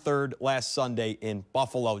 on third last Sunday in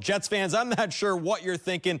Buffalo. Jets fans, I'm not sure what you're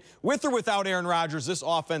thinking. With or without Aaron Rodgers, this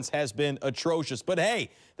offense has been atrocious. But hey,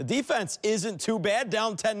 the defense isn't too bad,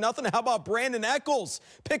 down 10-0. How about Brandon Echols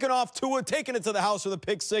picking off Tua, taking it to the house with a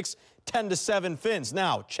pick six, 10-7 Fins.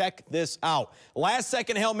 Now, check this out. Last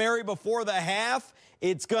second Hail Mary before the half.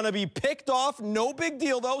 It's going to be picked off. No big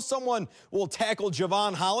deal, though. Someone will tackle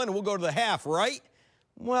Javon Holland, and we'll go to the half, right?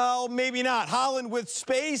 Well, maybe not. Holland with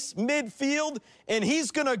space, midfield, and he's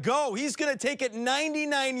going to go. He's going to take it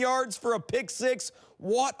 99 yards for a pick six.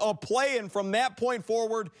 What a play. And from that point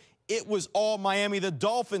forward, it was all Miami. The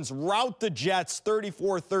Dolphins rout the Jets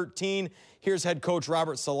 34-13. Here's head coach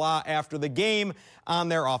Robert Saleh after the game on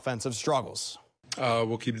their offensive struggles.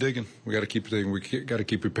 We'll keep digging. We got to keep digging. We got to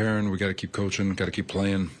keep preparing. We got to keep coaching. Got to keep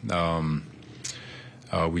playing.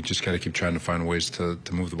 We just got to keep trying to find ways to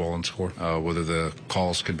move the ball and score. Whether the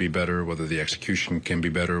calls could be better, whether the execution can be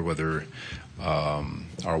better, whether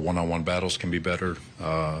our one-on-one battles can be better.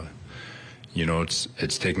 You know,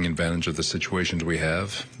 it's taking advantage of the situations we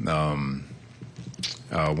have.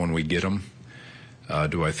 When we get them,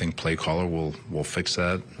 do I think play caller will fix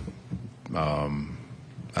that? I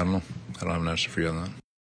don't know. I don't have an answer for you on that.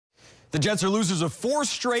 The Jets are losers of 4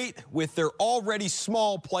 straight with their already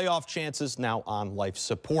small playoff chances now on life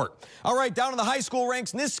support. All right, down in the high school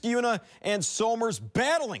ranks, Niskayuna and Somers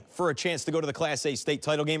battling for a chance to go to the Class A state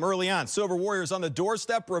title game early on. Silver Warriors on the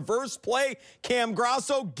doorstep, reverse play. Cam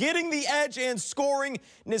Grasso getting the edge and scoring.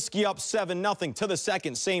 Niskay up 7-0 to the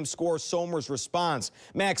second. Same score, Somers responds.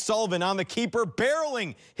 Max Sullivan on the keeper,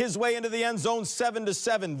 barreling his way into the end zone,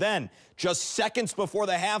 7-7. Then, just seconds before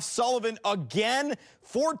the half, Sullivan again,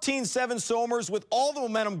 14-7 Somers with all the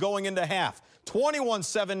momentum going into half.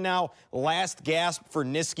 21-7 now, last gasp for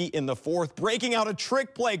Niskay in the fourth. Breaking out a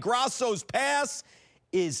trick play, Grasso's pass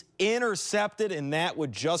is intercepted, and that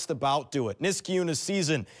would just about do it. Niskayuna's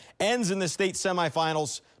season ends in the state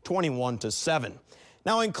semifinals, 21-7.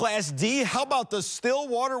 Now in Class D, how about the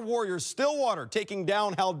Stillwater Warriors? Stillwater taking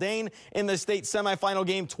down Haldane in the state semifinal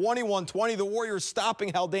game, 21-20. The Warriors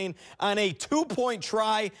stopping Haldane on a 2-point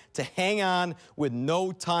try to hang on with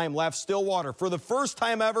no time left. Stillwater, for the first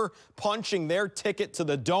time ever, punching their ticket to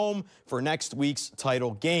the Dome for next week's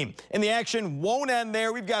title game. And the action won't end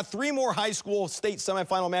there. We've got 3 more high school state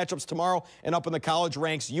semifinal matchups tomorrow, and up in the college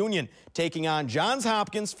ranks, Union taking on Johns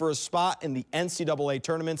Hopkins for a spot in the NCAA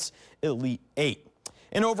tournament's Elite 8.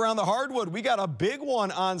 And over on the hardwood, we got a big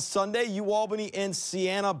one on Sunday. UAlbany and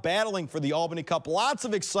Siena battling for the Albany Cup. Lots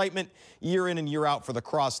of excitement year in and year out for the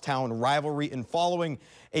crosstown rivalry. And following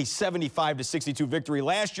a 75-62 victory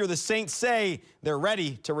last year, the Saints say they're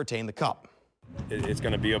ready to retain the cup. It's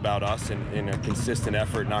going to be about us in a consistent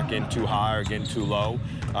effort, not getting too high or getting too low.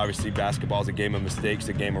 Obviously, basketball is a game of mistakes,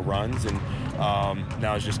 a game of runs, and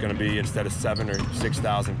now it's just going to be, instead of 7,000 or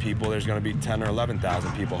 6,000 people, there's going to be 10,000 or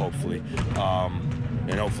 11,000 people, hopefully.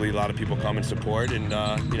 And hopefully a lot of people come and support, and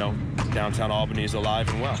you know, downtown Albany is alive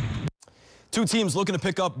and well. 2 teams looking to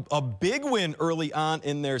pick up a big win early on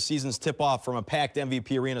in their season's tip-off from a packed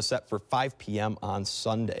MVP Arena set for 5 p.m. on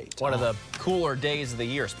Sunday. One of the cooler days of the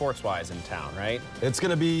year, sports-wise, in town, right? It's going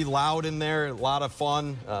to be loud in there, a lot of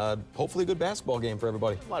fun. Hopefully a good basketball game for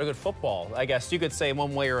everybody. A lot of good football, I guess you could say,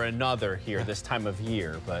 one way or another here this time of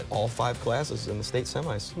year. But all 5 classes in the state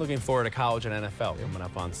semis. Looking forward to college and NFL coming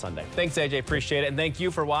up on Sunday. Thanks, AJ. Appreciate it. And thank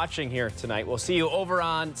you for watching here tonight. We'll see you over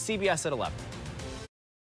on CBS at 11.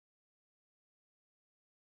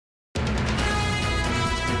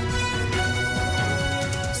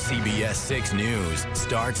 CBS 6 News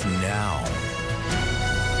starts now.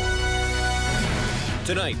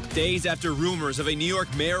 Tonight, days after rumors of a New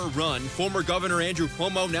York mayor run, former Governor Andrew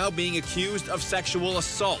Cuomo now being accused of sexual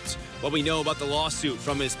assault. What we know about the lawsuit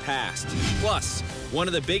from his past. Plus, one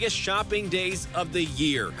of the biggest shopping days of the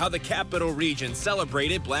year, how the Capital Region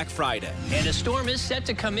celebrated Black Friday. And a storm is set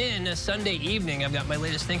to come in Sunday evening. I've got my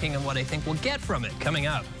latest thinking on what I think we'll get from it coming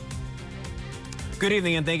up. Good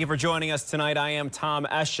evening, and thank you for joining us tonight. I am Tom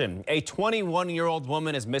Eschen. A 21-year-old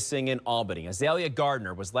woman is missing in Albany. Azalea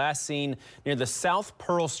Gardner was last seen near the South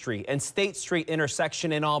Pearl Street and State Street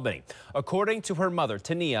intersection in Albany. According to her mother,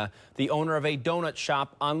 Tania, the owner of a donut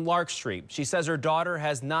shop on Lark Street, she says her daughter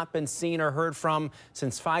has not been seen or heard from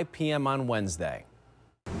since 5 p.m. on Wednesday.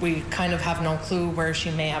 We kind of have no clue where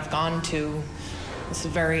she may have gone to. This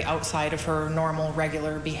is very outside of her normal,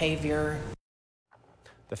 regular behavior.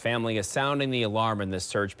 The family is sounding the alarm in this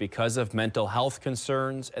search because of mental health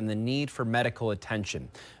concerns and the need for medical attention.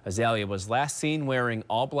 Azalea was last seen wearing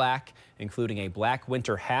all black, including a black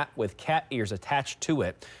winter hat with cat ears attached to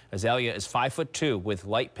it. Azalea is 5'2" with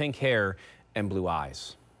light pink hair and blue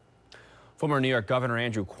eyes. Former New York Governor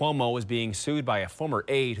Andrew Cuomo is being sued by a former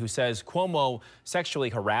aide who says Cuomo sexually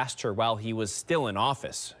harassed her while he was still in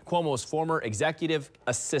office. Cuomo's former executive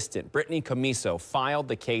assistant, Brittany Commisso, filed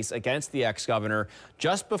the case against the ex-governor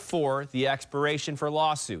just before the expiration for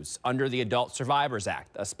lawsuits under the Adult Survivors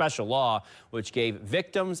Act, a special law which gave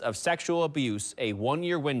victims of sexual abuse a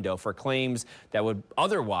 1-year window for claims that would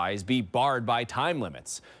otherwise be barred by time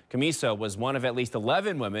limits. Commisso was one of at least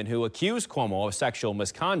 11 women who accused Cuomo of sexual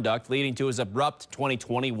misconduct, leading to his abrupt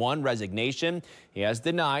 2021 resignation. He has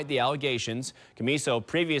denied the allegations. Commisso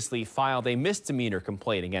previously filed a misdemeanor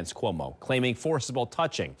complaint against Cuomo, claiming forcible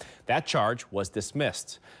touching. That charge was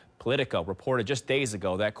dismissed. Politico reported just days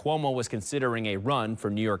ago that Cuomo was considering a run for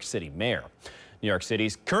New York City mayor. New York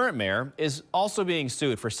City's current mayor is also being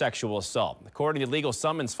sued for sexual assault. According to legal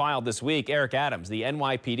summons filed this week, Eric Adams, the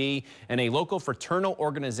NYPD, and a local fraternal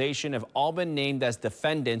organization have all been named as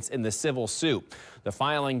defendants in the civil suit. The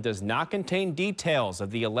filing does not contain details of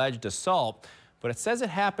the alleged assault, but it says it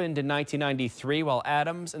happened in 1993 while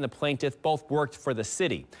Adams and the plaintiff both worked for the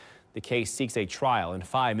city. The case seeks a trial and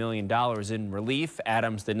 $5 million in relief.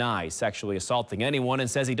 Adams denies sexually assaulting anyone and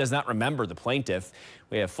says he does not remember the plaintiff.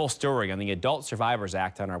 We have full story on the Adult Survivors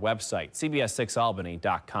Act on our website,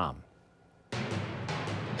 CBS6Albany.com.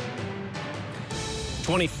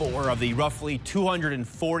 24 of the roughly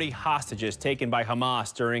 240 hostages taken by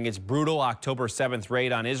Hamas during its brutal October 7th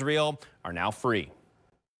raid on Israel are now free.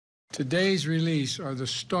 Today's release are the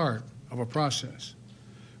start of a process.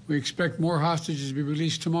 We expect more hostages to be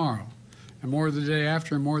released tomorrow, and more the day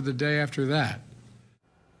after, and more the day after that.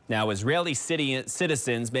 Now, Israeli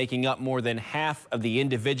citizens making up more than half of the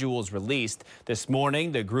individuals released. This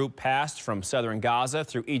morning, the group passed from southern Gaza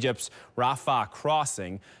through Egypt's Rafah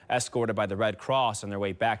crossing, escorted by the Red Cross on their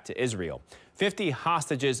way back to Israel. 50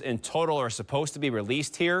 hostages in total are supposed to be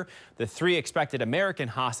released here. The 3 expected American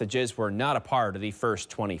hostages were not a part of the first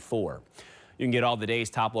 24. You can get all the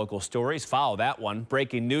day's top local stories. Follow that one.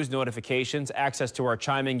 Breaking news notifications, access to our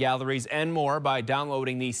chime-in galleries, and more by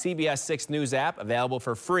downloading the CBS 6 News app, available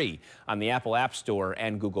for free on the Apple App Store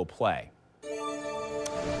and Google Play.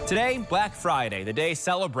 Today, Black Friday, the day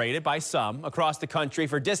celebrated by some across the country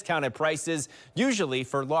for discounted prices, usually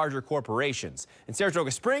for larger corporations. In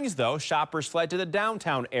Saratoga Springs, though, shoppers fled to the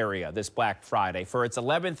downtown area this Black Friday for its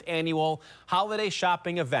 11th annual holiday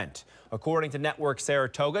shopping event. According to Network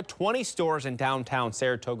Saratoga, 20 stores in downtown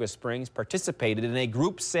Saratoga Springs participated in a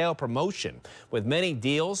group sale promotion, with many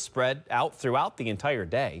deals spread out throughout the entire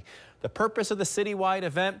day. The purpose of the citywide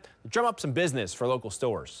event, to drum up some business for local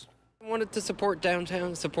stores. I wanted to support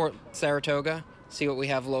downtown, support Saratoga, see what we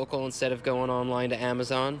have local instead of going online to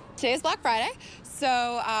Amazon. Today's Black Friday,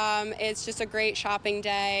 so it's just a great shopping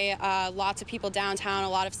day. Lots of people downtown, a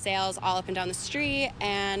lot of sales all up and down the street,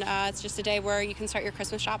 and it's just a day where you can start your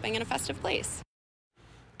Christmas shopping in a festive place.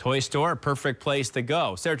 Toy store, perfect place to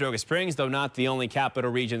go. Saratoga Springs, though not the only Capital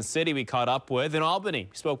Region city we caught up with. In Albany,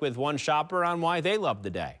 we spoke with one shopper on why they loved the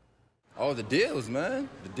day. Oh, the deals, man.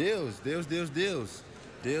 The deals. Deals. Deals.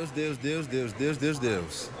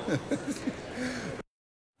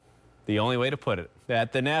 The only way to put it.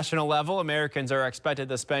 At the national level, Americans are expected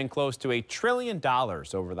to spend close to $1 trillion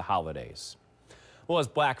over the holidays. Well, as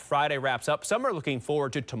Black Friday wraps up, some are looking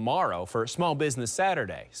forward to tomorrow for Small Business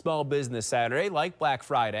Saturday. Small Business Saturday, like Black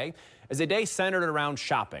Friday, is a day centered around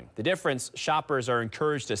shopping. The difference, shoppers are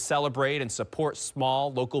encouraged to celebrate and support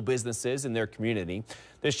small local businesses in their community.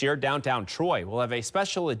 This year, downtown Troy will have a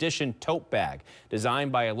special edition tote bag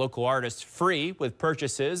designed by a local artist, free with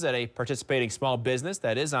purchases at a participating small business.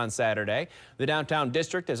 That is on Saturday. The downtown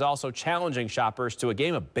district is also challenging shoppers to a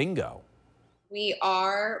game of bingo. We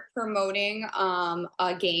are promoting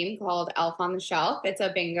a game called Elf on the Shelf. It's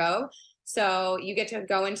a bingo. So you get to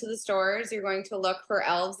go into the stores. You're going to look for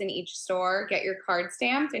elves in each store, get your card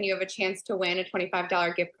stamped, and you have a chance to win a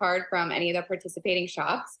 $25 gift card from any of the participating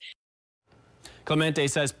shops. Clemente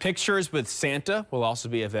says pictures with Santa will also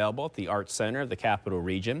be available at the Arts Center of the Capital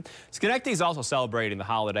Region. Schenectady is also celebrating the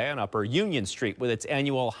holiday on Upper Union Street with its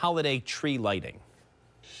annual holiday tree lighting.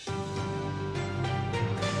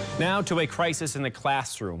 Now to a crisis in the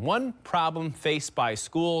classroom. One problem faced by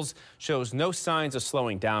schools shows no signs of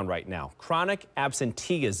slowing down right now: chronic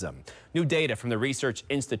absenteeism. New data from the Research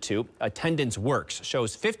Institute, Attendance Works,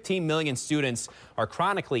 shows 15 million students are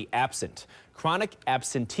chronically absent. Chronic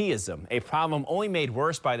absenteeism, a problem only made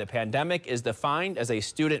worse by the pandemic, is defined as a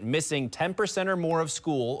student missing 10% or more of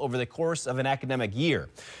school over the course of an academic year.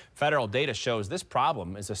 Federal data shows this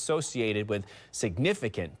problem is associated with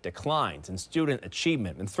significant declines in student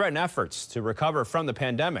achievement and threaten efforts to recover from the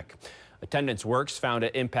pandemic. Attendance Works found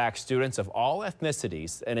it impacts students of all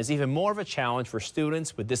ethnicities and is even more of a challenge for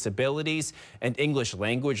students with disabilities and English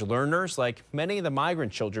language learners, like many of the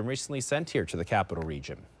migrant children recently sent here to the Capital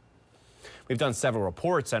Region. We've done several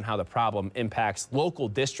reports on how the problem impacts local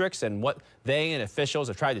districts and what they and officials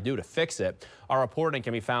have tried to do to fix it. Our reporting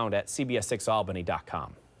can be found at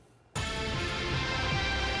CBS6Albany.com.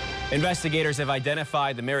 Investigators have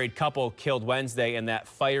identified the married couple killed Wednesday in that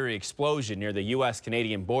fiery explosion near the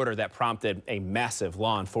U.S.-Canadian border that prompted a massive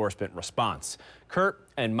law enforcement response. Kurt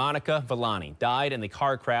and Monica Villani died in the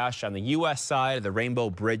car crash on the U.S. side of the Rainbow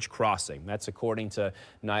Bridge crossing. That's according to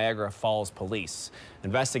Niagara Falls Police.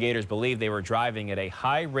 Investigators believe they were driving at a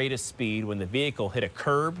high rate of speed when the vehicle hit a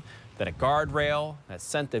curb, then a guardrail that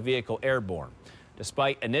sent the vehicle airborne.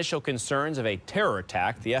 Despite initial concerns of a terror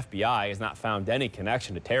attack, the FBI has not found any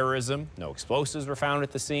connection to terrorism. No explosives were found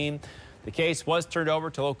at the scene. The case was turned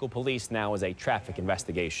over to local police now as a traffic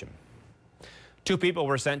investigation. 2 people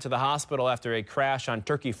were sent to the hospital after a crash on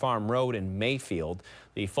Turkey Farm Road in Mayfield.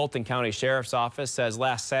 The Fulton County Sheriff's Office says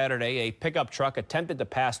last Saturday a pickup truck attempted to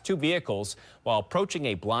pass 2 vehicles while approaching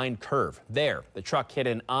a blind curve. There, the truck hit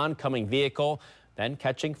an oncoming vehicle, then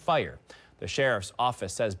catching fire. The Sheriff's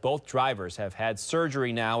Office says both drivers have had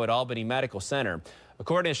surgery now at Albany Medical Center.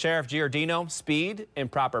 According to Sheriff Giordino, speed,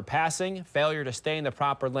 improper passing, failure to stay in the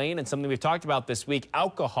proper lane, and something we've talked about this week,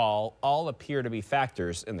 alcohol, all appear to be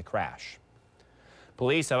factors in the crash.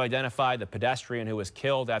 Police have identified the pedestrian who was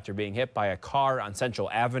killed after being hit by a car on Central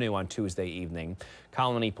Avenue on Tuesday evening.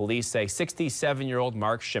 Colony police say 67-year-old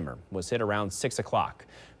Mark Schimmer was hit around 6 o'clock.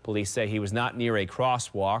 Police say he was not near a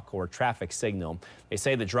crosswalk or traffic signal. They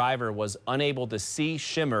say the driver was unable to see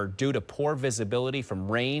Schimmer due to poor visibility from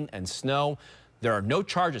rain and snow. There are no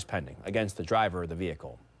charges pending against the driver of the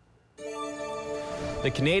vehicle. The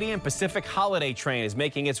Canadian Pacific Holiday Train is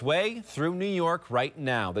making its way through New York right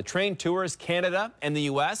now. The train tours Canada and the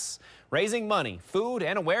U.S., raising money, food,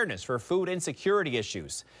 and awareness for food insecurity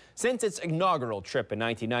issues. Since its inaugural trip in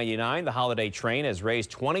 1999, the Holiday Train has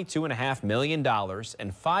raised $22.5 million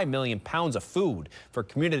and 5 million pounds of food for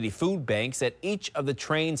community food banks at each of the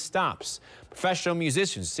train stops. Professional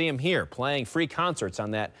musicians see them here playing free concerts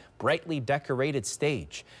on that brightly decorated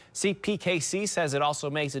stage. CPKC says it also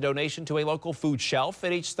makes a donation to a local food shelf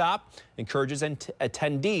at each stop, encourages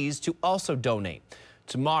attendees to also donate.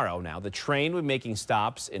 Tomorrow now, the train will be making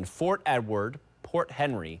stops in Fort Edward, Port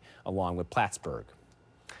Henry, along with Plattsburgh.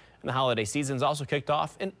 And the holiday season's also kicked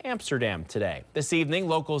off in Amsterdam today. This evening,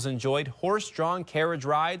 locals enjoyed horse-drawn carriage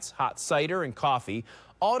rides, hot cider, and coffee,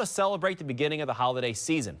 all to celebrate the beginning of the holiday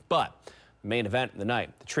season. But the main event of the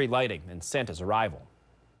night, the tree lighting and Santa's arrival.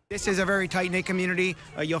 This is a very tight-knit community.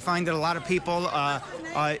 You'll find that a lot of people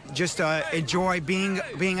just enjoy being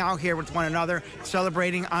out here with one another,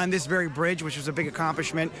 celebrating on this very bridge, which was a big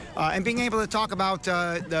accomplishment, and being able to talk about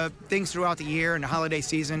the things throughout the year and the holiday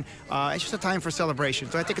season. It's just a time for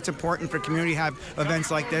celebration. So I think it's important for the community to have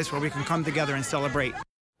events like this where we can come together and celebrate.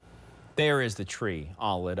 There is the tree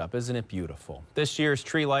all lit up. Isn't it beautiful? This year's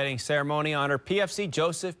tree lighting ceremony honored PFC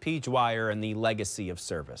Joseph P. Dwyer and the legacy of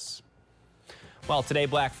service. Well, today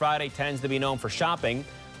Black Friday tends to be known for shopping.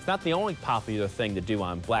 It's not the only popular thing to do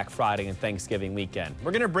on Black Friday and Thanksgiving weekend. We're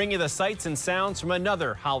going to bring you the sights and sounds from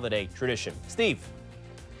another holiday tradition. Steve.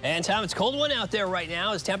 And Tom, it's a cold one out there right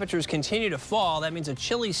now as temperatures continue to fall. That means a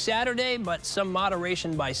chilly Saturday, but some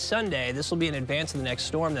moderation by Sunday. This will be in advance of the next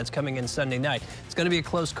storm that's coming in Sunday night. It's going to be a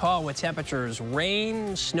close call with temperatures,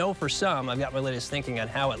 rain, snow for some. I've got my latest thinking on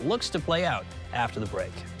how it looks to play out after the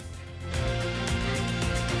break.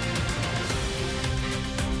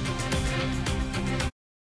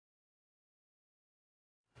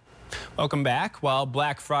 Welcome back. While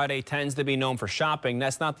Black Friday tends to be known for shopping,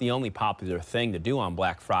 that's not the only popular thing to do on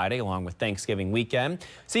Black Friday, along with Thanksgiving weekend.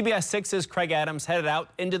 CBS 6's Craig Adams headed out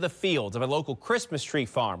into the fields of a local Christmas tree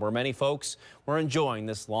farm where many folks were enjoying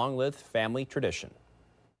this long-lived family tradition.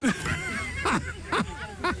 The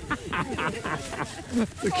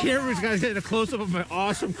camera's got to get a close-up of my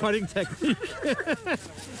awesome cutting technique.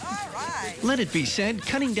 Let it be said,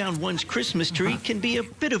 cutting down one's Christmas tree can be a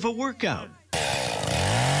bit of a workout.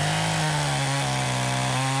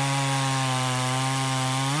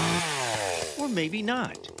 Or maybe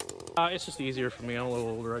not. It's just easier for me. I'm a little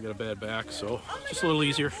older. I got a bad back, so just a little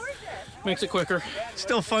easier. Makes it quicker.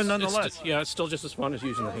 Still fun nonetheless. Yeah, it's still just as fun as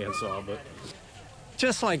using the handsaw, but...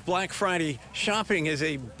 Just like Black Friday, shopping is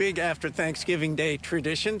a big after Thanksgiving Day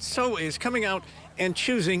tradition. So is coming out and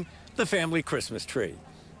choosing the family Christmas tree.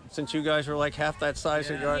 Since you guys are like half that size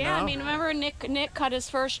that you are now? Yeah, I mean, remember Nick cut his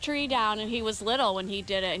first tree down, and he was little when he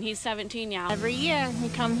did it, and he's 17 now. Every year we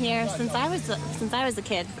come here since I was a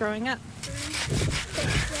kid growing up.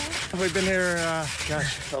 We've been here,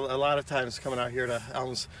 gosh, a lot of times coming out here to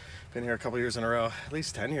Elms. Been here a couple years in a row, at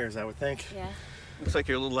least 10 years, I would think. Yeah. Looks like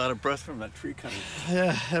you're a little out of breath from that tree cutting.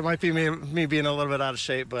 Yeah, it might be me being a little bit out of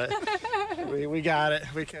shape, but we got it.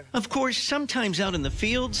 We can. Of course, sometimes out in the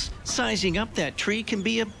fields, sizing up that tree can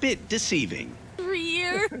be a bit deceiving.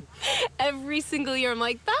 Every single year, I'm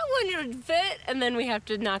like, that one would fit, and then we have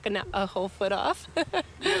to knock a whole foot off. Yeah,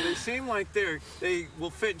 they seem like they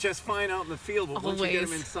will fit just fine out in the field, but once you get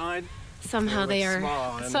them inside, somehow they're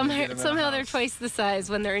twice the size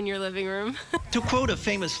when they're in your living room. To quote a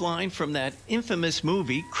famous line from that infamous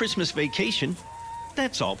movie, Christmas Vacation,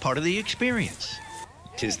 that's all part of the experience.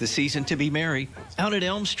 'Tis the season to be merry. Out at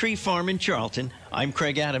Elms Tree Farm in Charlton, I'm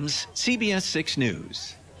Craig Adams, CBS 6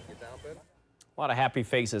 News. A lot of happy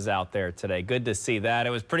faces out there today. Good to see that. It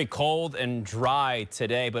was pretty cold and dry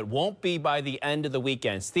today, but won't be by the end of the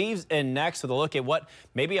weekend. Steve's in next with a look at what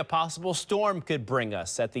maybe a possible storm could bring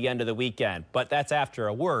us at the end of the weekend. But that's after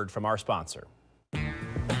a word from our sponsor.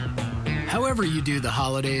 However you do the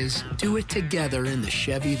holidays, do it together in the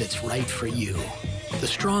Chevy that's right for you. The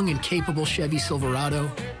strong and capable Chevy Silverado,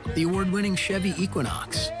 the award-winning Chevy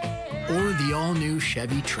Equinox, or the all-new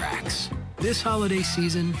Chevy Trax. This holiday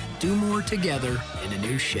season, do more together in a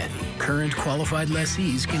new Chevy. Current qualified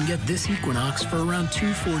lessees can get this Equinox for around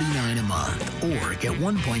 $249 a month, or get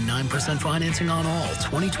 1.9% financing on all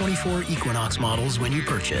 2024 Equinox models when you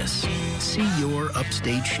purchase. See your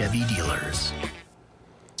upstate Chevy dealers.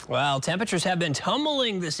 Well, temperatures have been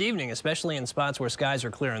tumbling this evening, especially in spots where skies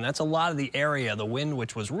are clear, and that's a lot of the area. The wind,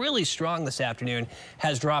 which was really strong this afternoon,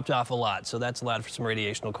 has dropped off a lot, so that's allowed for some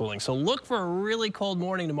radiational cooling. So look for a really cold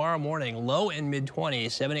morning tomorrow morning, low and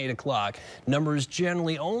mid-20s, 7, 8 o'clock. Numbers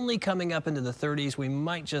generally only coming up into the 30s. We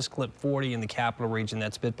might just clip 40 in the capital region.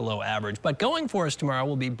 That's a bit below average. But going for us tomorrow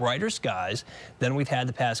will be brighter skies than we've had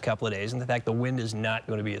the past couple of days, and in fact, the wind is not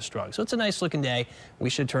going to be as strong. So it's a nice-looking day. We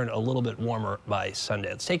should turn a little bit warmer by Sunday.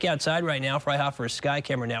 Let's take you outside right now. Freihofer Sky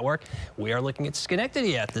Camera Network. We are looking at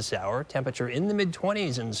Schenectady at this hour. Temperature in the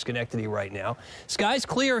mid-20s in Schenectady right now. Skies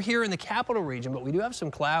clear here in the capital region, but we do have some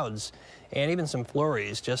clouds and even some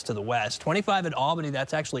flurries just to the west. 25 at Albany.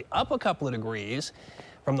 That's actually up a couple of degrees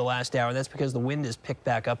from the last hour. That's because the wind is picked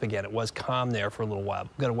back up again. It was calm there for a little while.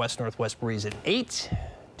 We've got a west-northwest breeze at 8.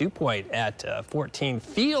 Dew point at 14.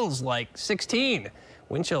 Feels like 16.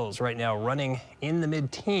 Wind chills right now running in the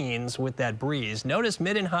mid-teens with that breeze. Notice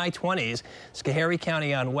mid and high 20s. Schoharie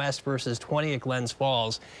County on west versus 20 at Glens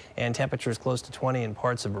Falls, and temperatures close to 20 in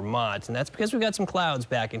parts of Vermont. And that's because we've got some clouds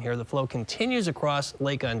back in here. The flow continues across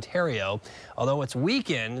Lake Ontario. Although it's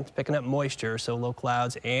weakened, it's picking up moisture, so low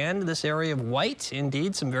clouds and this area of white.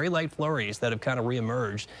 Indeed, some very light flurries that have kind of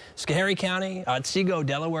reemerged. Schoharie County, Otsego,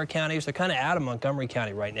 Delaware counties, they're kind of out of Montgomery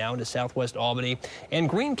County right now into southwest Albany and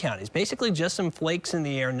Greene counties. Basically just some flakes in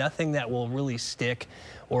the air, nothing that will really stick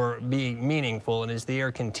or be meaningful. And as the air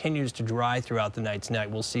continues to dry throughout the night tonight,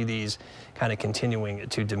 we'll see these kind of continuing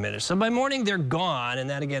to diminish. So by morning, they're gone, and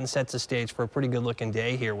that again sets the stage for a pretty good looking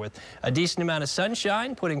day here with a decent amount of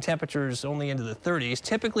sunshine, putting temperatures only into the 30s.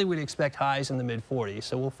 Typically, we'd expect highs in the mid-40s,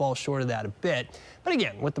 so we'll fall short of that a bit. But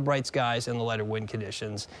again, with the bright skies and the lighter wind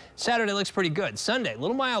conditions, Saturday looks pretty good. Sunday, a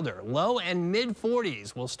little milder, low and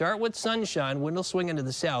mid-40s. We'll start with sunshine. Wind will swing into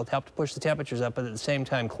the south, help to push the temperatures up, but at the same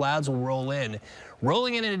time, clouds will roll in.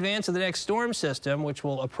 Rolling in advance of the next storm system, which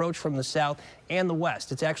will approach from the south and the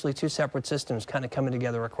west. It's actually two separate systems kind of coming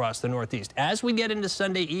together across the northeast. As we get into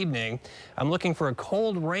Sunday evening, I'm looking for a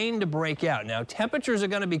cold rain to break out. Now, temperatures are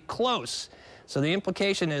going to be close. So the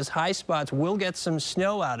implication is high spots will get some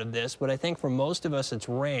snow out of this, but I think for most of us it's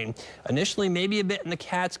rain. Initially, maybe a bit in the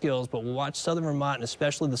Catskills, but we'll watch southern Vermont and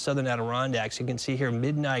especially the southern Adirondacks. You can see here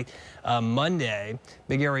midnight Monday,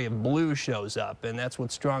 big area of blue shows up, and that's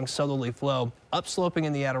with strong southerly flow upsloping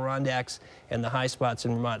in the Adirondacks and the high spots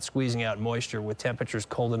in Vermont squeezing out moisture with temperatures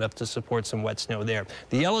cold enough to support some wet snow there.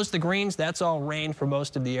 The yellows, the greens, that's all rain for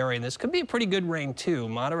most of the area. And this could be a pretty good rain too,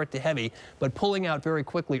 moderate to heavy, but pulling out very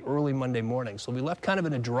quickly early Monday morning. So we'll be left kind of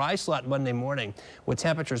in a dry slot Monday morning with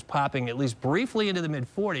temperatures popping at least briefly into the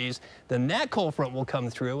mid-40s. Then that cold front will come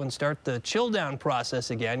through and start the chill down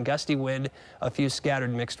process again. Gusty wind, a few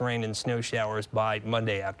scattered mixed rain and snow showers by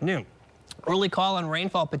Monday afternoon. Early call on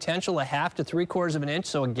rainfall potential, 1/2 to 3/4 of an inch.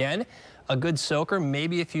 So again, a good soaker,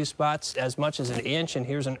 maybe a few spots as much as an inch. And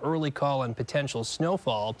here's an early call on potential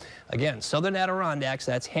snowfall. Again, southern Adirondacks,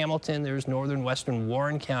 that's Hamilton. There's northern western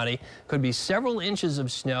Warren County. Could be several inches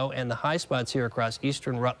of snow, and the high spots here across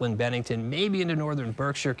eastern Rutland, Bennington, maybe into northern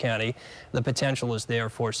Berkshire County. The potential is there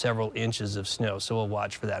for several inches of snow, so we'll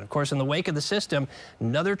watch for that. Of course, in the wake of the system,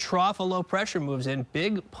 another trough of low pressure moves in.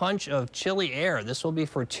 Big punch of chilly air. This will be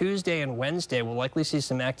for Tuesday and Wednesday. We'll likely see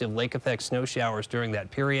some active lake effect snow showers during that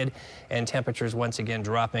period, and temperatures once again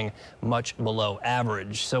dropping much below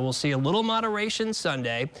average. So we'll see a little moderation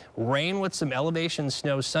Sunday, rain with some elevation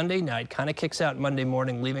snow Sunday night, kind of kicks out Monday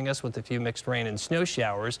morning, leaving us with a few mixed rain and snow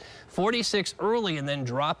showers. 46 early and then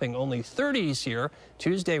dropping only 30s here.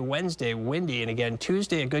 Tuesday, Wednesday, windy, and again,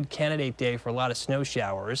 Tuesday, a good candidate day for a lot of snow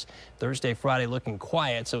showers. Thursday, Friday looking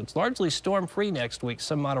quiet, so it's largely storm-free next week,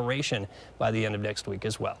 some moderation by the end of next week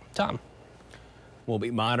as well. Tom. We'll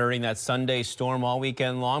be monitoring that Sunday storm all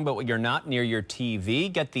weekend long, but when you're not near your TV,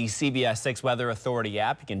 get the CBS 6 Weather Authority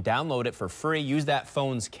app. You can download it for free. Use that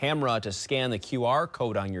phone's camera to scan the QR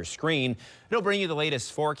code on your screen. It'll bring you the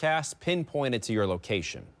latest forecast pinpointed to your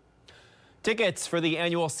location. Tickets for the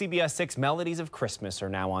annual CBS 6 Melodies of Christmas are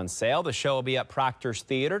now on sale. The show will be at Proctor's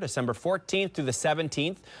Theater December 14th through the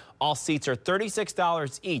 17th. All seats are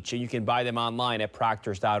 $36 each, and you can buy them online at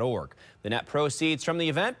proctors.org. The net proceeds from the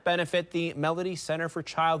event benefit the Melody Center for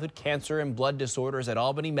Childhood Cancer and Blood Disorders at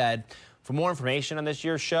Albany Med. For more information on this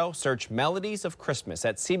year's show, search Melodies of Christmas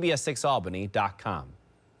at cbs6albany.com.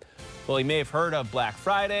 Well, you may have heard of Black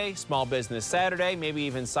Friday, Small Business Saturday, maybe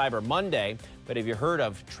even Cyber Monday, but have you heard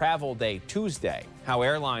of Travel Day Tuesday? How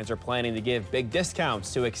airlines are planning to give big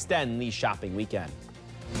discounts to extend the shopping weekend.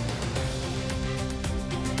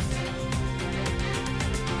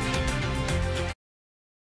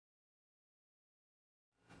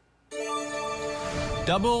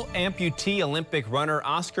 Double amputee Olympic runner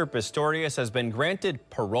Oscar Pistorius has been granted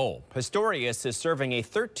parole. Pistorius is serving a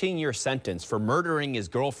 13-year sentence for murdering his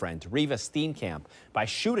girlfriend, Riva Steenkamp, by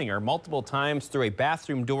shooting her multiple times through a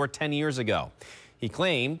bathroom door 10 years ago. He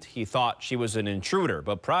claimed he thought she was an intruder,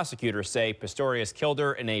 but prosecutors say Pistorius killed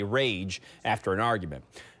her in a rage after an argument.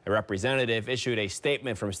 A representative issued a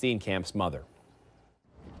statement from Steenkamp's mother.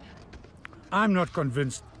 I'm not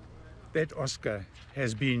convinced that Oscar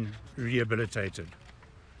has been rehabilitated.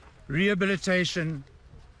 Rehabilitation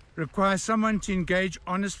requires someone to engage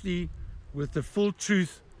honestly with the full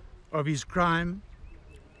truth of his crime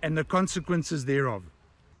and the consequences thereof.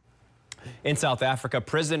 In South Africa,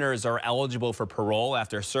 prisoners are eligible for parole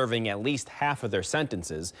after serving at least half of their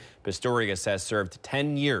sentences. Pistorius has served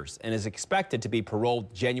 10 years and is expected to be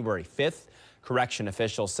paroled January 5th. Correction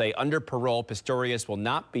officials say under parole, Pistorius will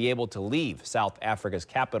not be able to leave South Africa's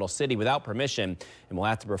capital city without permission and will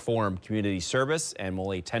have to perform community service and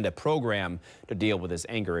will attend a program to deal with his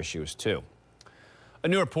anger issues, too. A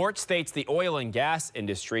new report states the oil and gas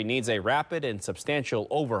industry needs a rapid and substantial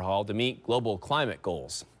overhaul to meet global climate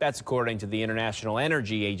goals. That's according to the International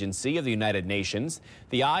Energy Agency of the United Nations.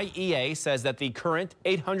 The IEA says that the current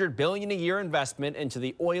 $800 billion a year investment into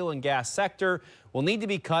the oil and gas sector will need to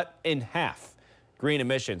be cut in half. Green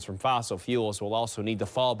emissions from fossil fuels will also need to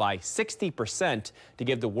fall by 60% to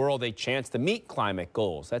give the world a chance to meet climate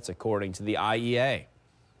goals. That's according to the IEA.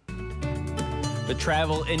 The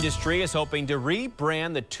travel industry is hoping to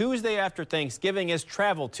rebrand the Tuesday after Thanksgiving as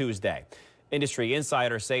Travel Tuesday. Industry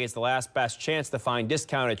insiders say it's the last best chance to find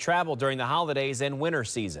discounted travel during the holidays and winter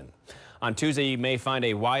season. On Tuesday, you may find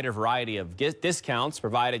a wider variety of discounts,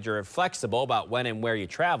 provided you're flexible about when and where you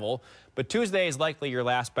travel. But Tuesday is likely your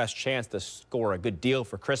last best chance to score a good deal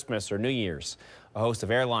for Christmas or New Year's. A host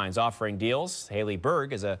of airlines offering deals. Haley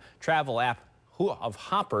Berg is a travel app of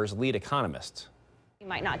Hopper's lead economist. You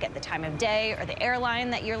might not get the time of day or the airline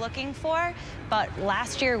that you're looking for, but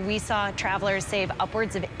last year we saw travelers save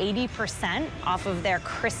upwards of 80% off of their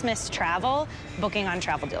Christmas travel booking on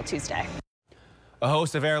Travel Deal Tuesday. A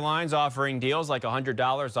host of airlines offering deals like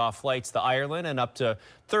 $100 off flights to Ireland and up to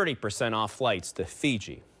 30% off flights to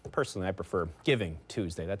Fiji. Personally, I prefer Giving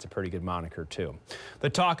Tuesday. That's a pretty good moniker, too. The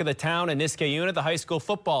talk of the town in Niskayuna, the high school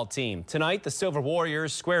football team. Tonight, the Silver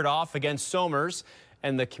Warriors squared off against Somers,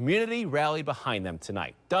 and the community rallied behind them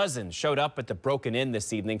tonight. Dozens showed up at the Broken Inn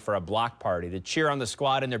this evening for a block party to cheer on the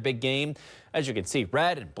squad in their big game. As you can see,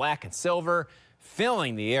 red and black and silver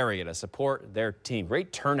filling the area to support their team.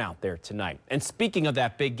 Great turnout there tonight. And speaking of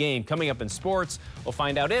that big game, coming up in sports, we'll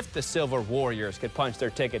find out if the Silver Warriors could punch their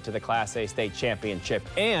ticket to the Class A state championship.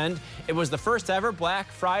 And it was the first ever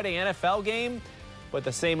Black Friday NFL game with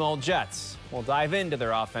the same old Jets. We'll dive into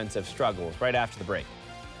their offensive struggles right after the break.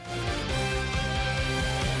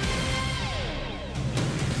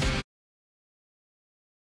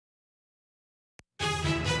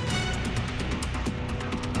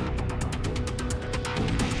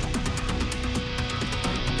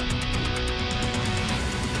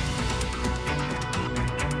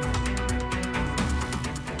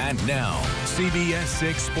 And now, CBS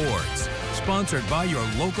 6 Sports, sponsored by your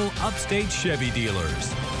local upstate Chevy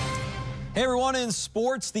dealers. Hey everyone, in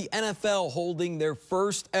sports, the NFL holding their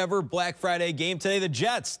first ever Black Friday game today. The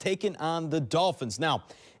Jets taking on the Dolphins. Now,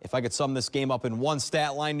 if I could sum this game up in one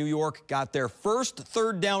stat line, New York got their first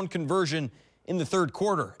third down conversion in the third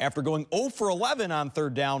quarter after going 0 for 11 on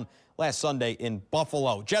third down last Sunday in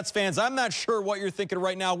Buffalo. Jets fans, I'm not sure what you're thinking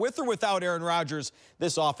right now. With or without Aaron Rodgers,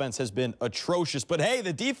 this offense has been atrocious. But hey,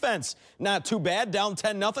 the defense, not too bad, down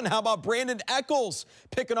 10-0. How about Brandon Echols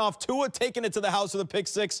picking off Tua, taking it to the house with a pick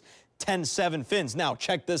six, 10-7 Fins. Now,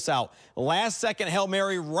 check this out. Last second Hail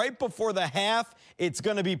Mary right before the half. It's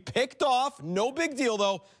going to be picked off. No big deal,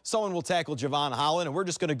 though. Someone will tackle Javon Holland, and we're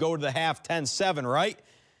just going to go to the half 10-7, right?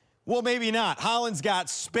 Well, maybe not. Holland's got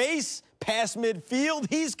space past midfield.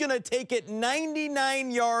 He's going to take it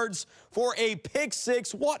 99 yards for a pick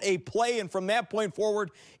six. What a play. And from that point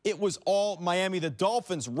forward, it was all Miami. The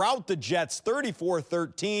Dolphins rout the Jets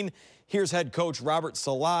 34-13. Here's head coach Robert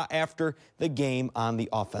Saleh after the game on the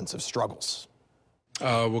offensive struggles.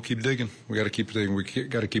 We'll keep digging. We got to keep digging. We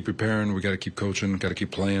got to keep preparing. We got to keep coaching. Got to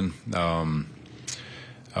keep playing.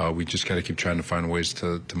 We just got to keep trying to find ways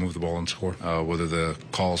to move the ball and score. Whether the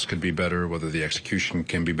calls could be better, whether the execution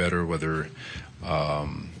can be better, whether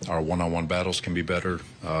Our one-on-one battles can be better.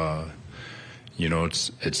 You know,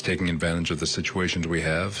 it's taking advantage of the situations we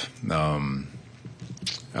have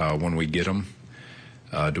when we get them.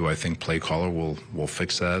 Do I think play caller will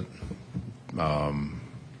fix that? I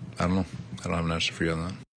don't know. I don't have an answer for you on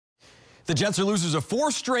that. The Jets are losers of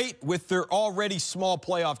 4 straight with their already small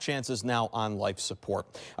playoff chances now on life support.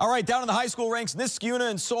 All right, down in the high school ranks, Niskayuna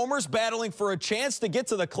and Somers battling for a chance to get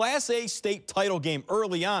to the Class A state title game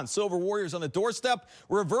early on. Silver Warriors on the doorstep.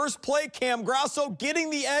 Reverse play, Cam Grasso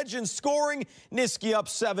getting the edge and scoring. Niskay up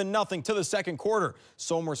 7-0 to the second quarter.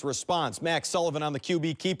 Somers responds. Max Sullivan on the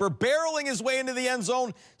QB keeper, barreling his way into the end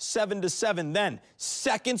zone, 7-7. Then,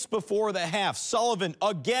 seconds before the half, Sullivan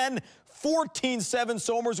again, 14-7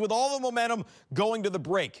 Somers with all the momentum going to the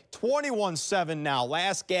break. 21-7 now.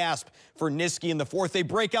 Last gasp for Niskay in the fourth. They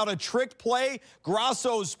break out a trick play.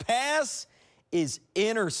 Grasso's pass is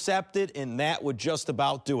intercepted, and that would just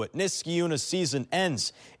about do it. Niskayuna's season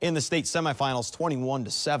ends in the state semifinals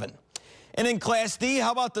 21-7. And in Class D,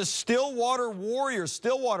 how about the Stillwater Warriors?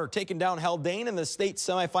 Stillwater taking down Haldane in the state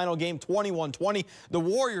semifinal game 21-20. The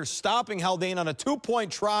Warriors stopping Haldane on a 2-point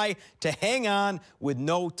try to hang on with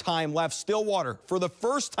no time left. Stillwater, for the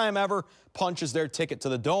first time ever, punches their ticket to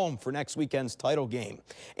the Dome for next weekend's title game.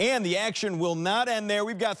 And the action will not end there.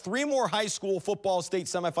 We've got 3 more high school football state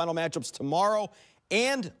semifinal matchups tomorrow,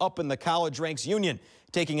 and up in the college ranks, Union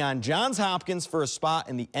taking on Johns Hopkins for a spot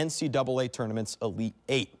in the NCAA tournament's Elite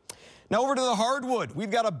 8. Now over to the hardwood.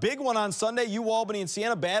 We've got a big one on Sunday. UAlbany and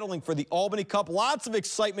Siena battling for the Albany Cup. Lots of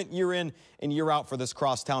excitement year in and year out for this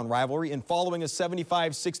crosstown rivalry. And following a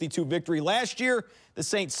 75-62 victory last year, the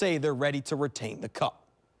Saints say they're ready to retain the cup.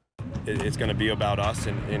 It's going to be about us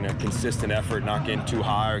in a consistent effort, not getting too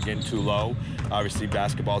high or getting too low. Obviously,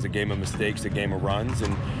 basketball is a game of mistakes, a game of runs,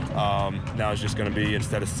 and now it's just going to be,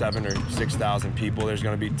 instead of 7,000 or 6,000 people, there's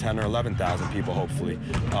going to be 10,000 or 11,000 people, hopefully.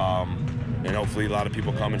 And hopefully a lot of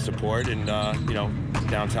people come and support, and, you know,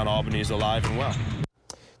 downtown Albany is alive and well.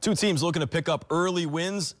 2 teams looking to pick up early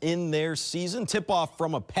wins in their season. Tip-off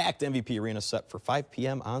from a packed MVP Arena set for 5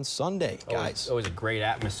 p.m. on Sunday, guys. Always a great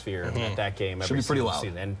atmosphere at that game. Should be pretty loud.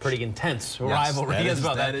 Season. And pretty intense rivalry.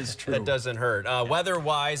 That is true. That doesn't hurt.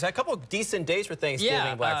 Weather-wise, a couple of decent days for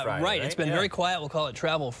Thanksgiving, Black Friday. Right. It's been very quiet. We'll call it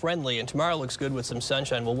travel-friendly. And tomorrow looks good with some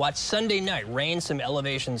sunshine. We'll watch Sunday night. Rain, some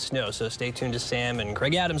elevation snow. So stay tuned to Sam and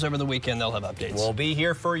Craig Adams over the weekend. They'll have updates. We'll be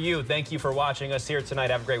here for you. Thank you for watching us here tonight.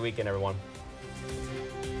 Have a great weekend, everyone.